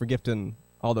Sock, thanks for gifting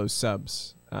all those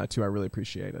subs, too. I really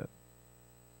appreciate it.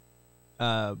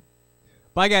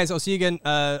 Bye, guys. I'll see you again.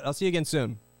 I'll see you again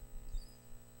soon.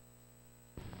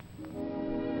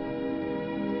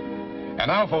 And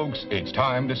now, folks, it's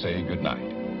time to say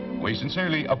goodnight. We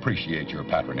sincerely appreciate your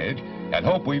patronage and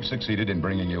hope we've succeeded in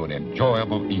bringing you an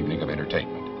enjoyable evening of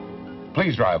entertainment.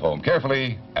 Please drive home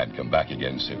carefully and come back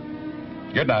again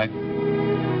soon. Good night.